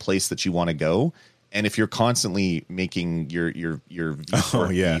to the place that you want to go. And if you're constantly making your viewport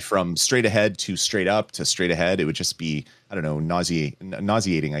be from straight ahead to straight up to straight ahead, it would just be, I don't know,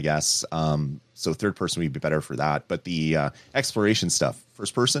 nauseating, I guess. So third person would be better for that. But the exploration stuff,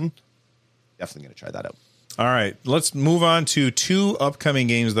 first person, definitely going to try that out. All right, let's move on to two upcoming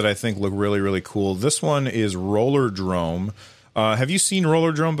games that I think look really, really cool. This one is Rollerdrome. Have you seen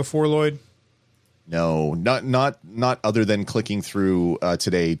Rollerdrome before, Lloyd? No, not other than clicking through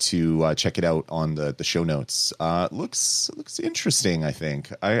today to check it out on the show notes. Looks interesting. I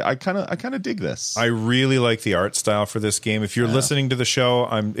think I kind of dig this. I really like the art style for this game. If you're listening to the show,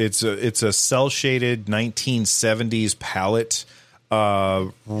 it's a cell shaded 1970s palette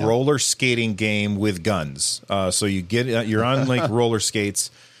roller skating game with guns. So you're on like roller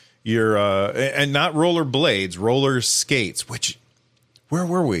skates. You're and not roller blades, roller skates. Which where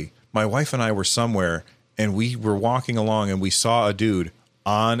were we? My wife and I were somewhere, and we were walking along, and we saw a dude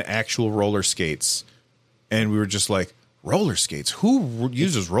on actual roller skates, and we were just like, roller skates? Who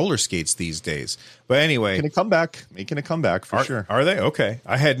uses roller skates these days? But anyway, making a comeback for sure. Are they? Okay,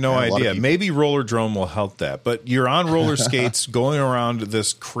 I had no idea. Maybe Rollerdrome will help that. But you're on roller skates, going around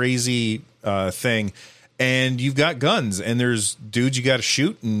this crazy thing, and you've got guns, and there's dudes you got to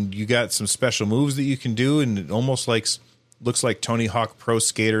shoot, and you got some special moves that you can do, and it almost looks like Tony Hawk Pro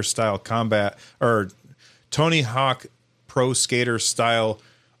Skater style combat, or Tony Hawk Pro Skater style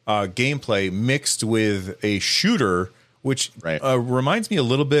gameplay mixed with a shooter, which reminds me a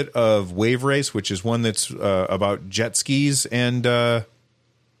little bit of Wave Race, which is one that's about jet skis and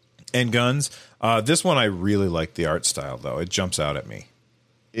guns. This one, I really like the art style, though. It jumps out at me.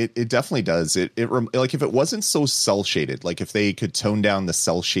 It definitely does. It like if it wasn't so cell shaded, like if they could tone down the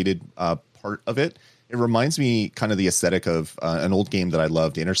cell shaded part of it. It reminds me kind of the aesthetic of an old game that I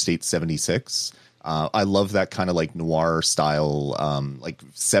loved, Interstate 76. I love that kind of like noir style, like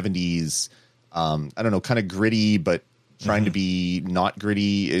 70s, I don't know, kind of gritty, but trying to be not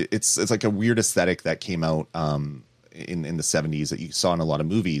gritty. It's like a weird aesthetic that came out in the 70s that you saw in a lot of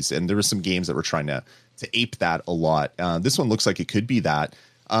movies. And there were some games that were trying to ape that a lot. This one looks like it could be that.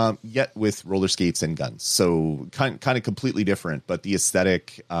 Yet with roller skates and guns, so kind of completely different, but the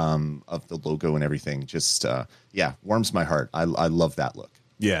aesthetic of the logo and everything just warms my heart. I love that look.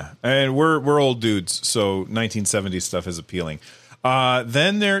 Yeah, and we're old dudes, so 1970s stuff is appealing.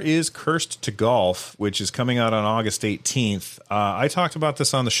 Then there is Cursed to Golf, which is coming out on August 18th. I talked about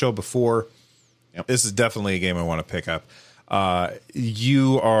this on the show before. Yep. This is definitely a game I want to pick up.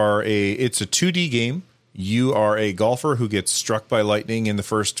 It's a 2D game. You are a golfer who gets struck by lightning in the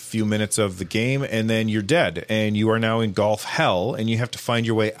first few minutes of the game, and then you're dead, and you are now in golf hell, and you have to find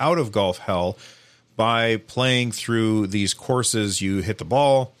your way out of golf hell by playing through these courses. You hit the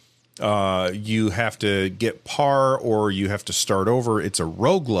ball, you have to get par, or you have to start over. It's a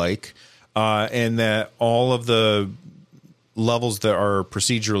roguelike, and that all of the levels that are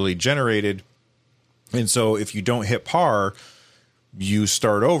procedurally generated, and so if you don't hit par, you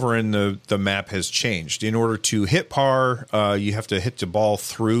start over and the map has changed. In order to hit par, you have to hit the ball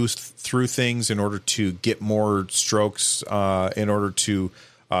through things in order to get more strokes, in order to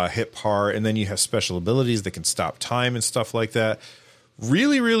hit par. And then you have special abilities that can stop time and stuff like that.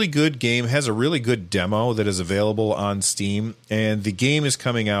 Really, really good game. Has a really good demo that is available on Steam. And the game is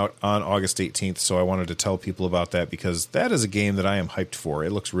coming out on August 18th. So I wanted to tell people about that because that is a game that I am hyped for.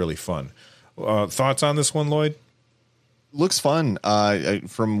 It looks really fun. Thoughts on this one, Lloyd? Looks fun.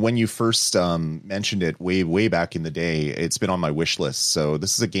 From when you first mentioned it way back in the day, it's been on my wish list. So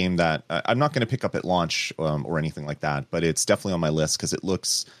this is a game that I'm not going to pick up at launch or anything like that, but it's definitely on my list because it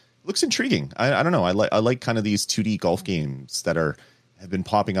looks intriguing. I don't know. I like kind of these 2D golf games that have been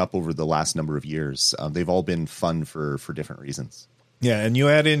popping up over the last number of years. They've all been fun for different reasons. Yeah, and you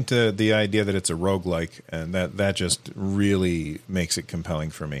add into the idea that it's a roguelike, and that just really makes it compelling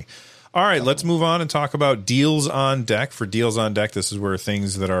for me. All right, let's move on and talk about Deals on Deck. For Deals on Deck, this is where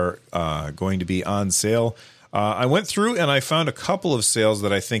things that are going to be on sale. I went through and I found a couple of sales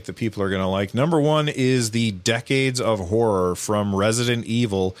that I think that people are going to like. Number one is the Decades of Horror from Resident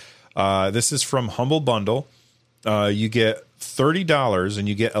Evil. This is from Humble Bundle. You get $30 and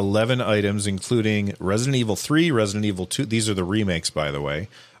you get 11 items, including Resident Evil 3, Resident Evil 2. These are the remakes, by the way.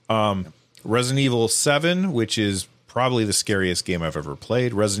 Resident Evil 7, which is probably the scariest game I've ever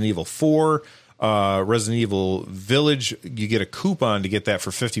played. Resident Evil 4, Resident Evil Village, you get a coupon to get that for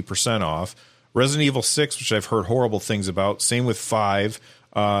 50% off. Resident Evil 6, which I've heard horrible things about. Same with 5.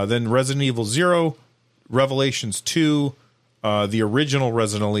 Then Resident Evil 0, Revelations 2, the original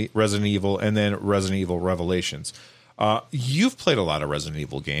Resident Evil, and then Resident Evil Revelations. You've played a lot of Resident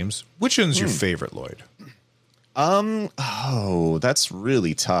Evil games. Which one's your favorite, Lloyd? That's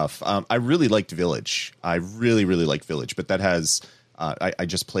really tough. I really liked Village. I really liked Village, but that has I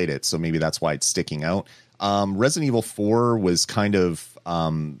just played it, so maybe that's why it's sticking out. Resident Evil 4 was kind of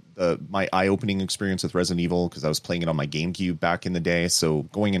my eye-opening experience with Resident Evil because I was playing it on my GameCube back in the day, so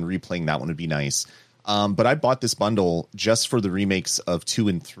going and replaying that one would be nice. But I bought this bundle just for the remakes of 2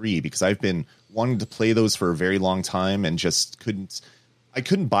 and 3 because I've been wanting to play those for a very long time and just couldn't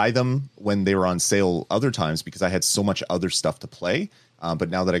buy them when they were on sale other times because I had so much other stuff to play. But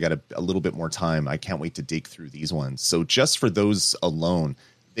now that I got a little bit more time, I can't wait to dig through these ones. So just for those alone,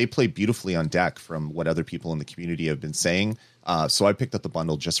 they play beautifully on deck from what other people in the community have been saying. So I picked up the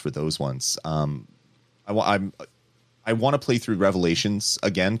bundle just for those ones. I want to play through Revelations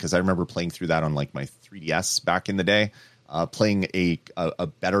again because I remember playing through that on like my 3DS back in the day. Playing a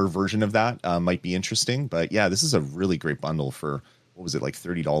better version of that might be interesting. But yeah, this is a really great bundle for, what was it, like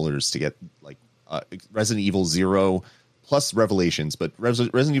 $30 to get like Resident Evil 0 plus Revelations, but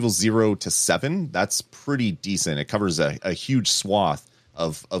Resident Evil 0 to 7, that's pretty decent. It covers a huge swath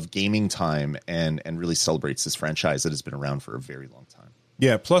of gaming time and really celebrates this franchise that has been around for a very long time.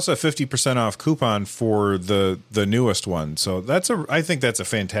 Yeah, plus a 50% off coupon for the newest one. So I think that's a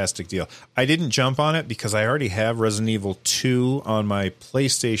fantastic deal. I didn't jump on it because I already have Resident Evil 2 on my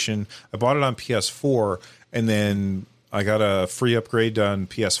PlayStation. I bought it on PS4 and then I got a free upgrade on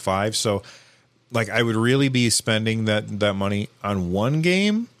PS5. So like I would really be spending that money on one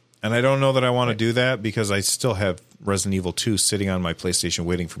game, and I don't know that I want to do that because I still have Resident Evil 2 sitting on my PlayStation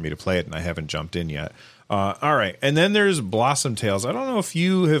waiting for me to play it, and I haven't jumped in yet. All right, and then there's Blossom Tales. I don't know if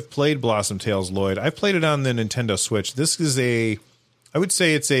you have played Blossom Tales, Lloyd. I played it on the Nintendo Switch. This is I would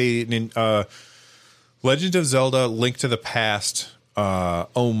say it's a Legend of Zelda Link to the Past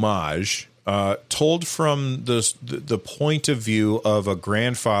homage. Told from the point of view of a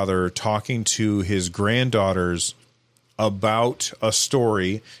grandfather talking to his granddaughters about a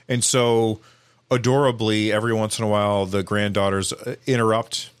story. And so adorably, every once in a while, the granddaughters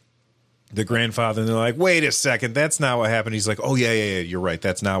interrupt the grandfather and they're like, wait a second, that's not what happened. He's like, oh, yeah, you're right.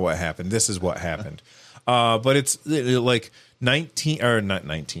 That's not what happened. This is what happened. But it's like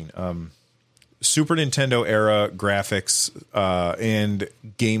Super Nintendo era graphics and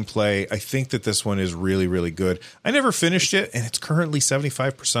gameplay. I think that this one is really, really good. I never finished it, and it's currently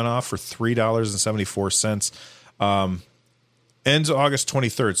 75% off for $3.74. Ends August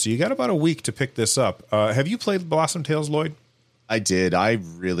 23rd, so you got about a week to pick this up. Have you played Blossom Tales, Lloyd? I did. I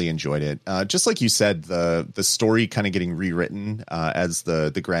really enjoyed it. Just like you said, the story kind of getting rewritten as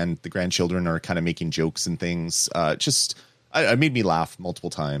the grandchildren are kind of making jokes and things. It made me laugh multiple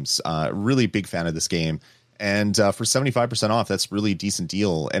times. Really big fan of this game. And for 75% off, that's really a decent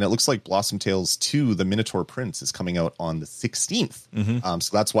deal. And it looks like Blossom Tales 2, The Minotaur Prince, is coming out on the 16th. Mm-hmm.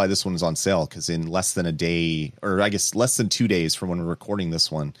 So that's why this one is on sale, because in less than a day, or I guess less than 2 days from when we're recording this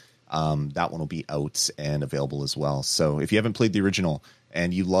one, that one will be out and available as well. So if you haven't played the original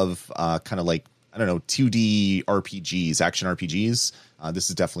and you love kind of like I don't know, 2D RPGs, action RPGs, this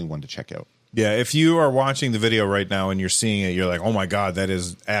is definitely one to check out. Yeah, if you are watching the video right now and you're seeing it, you're like, oh my God, that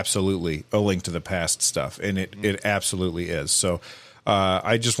is absolutely a Link to the Past stuff. And it absolutely is. So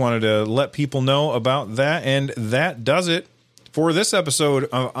I just wanted to let people know about that. And that does it for this episode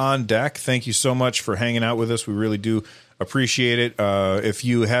of On Deck. Thank you so much for hanging out with us. We really do appreciate it. If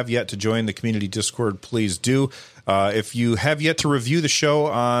you have yet to join the community Discord, please do. If you have yet to review the show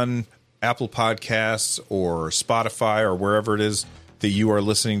on Apple Podcasts or Spotify or wherever it is that you are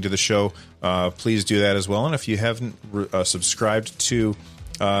listening to the show, please do that as well. And if you haven't subscribed to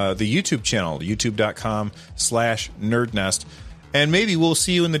the YouTube channel, youtube.com/nerdnest, and maybe we'll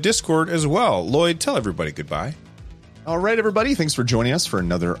see you in the Discord as well. Lloyd, tell everybody goodbye. All right, everybody. Thanks for joining us for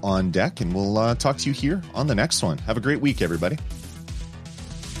another On Deck, and we'll talk to you here on the next one. Have a great week, everybody.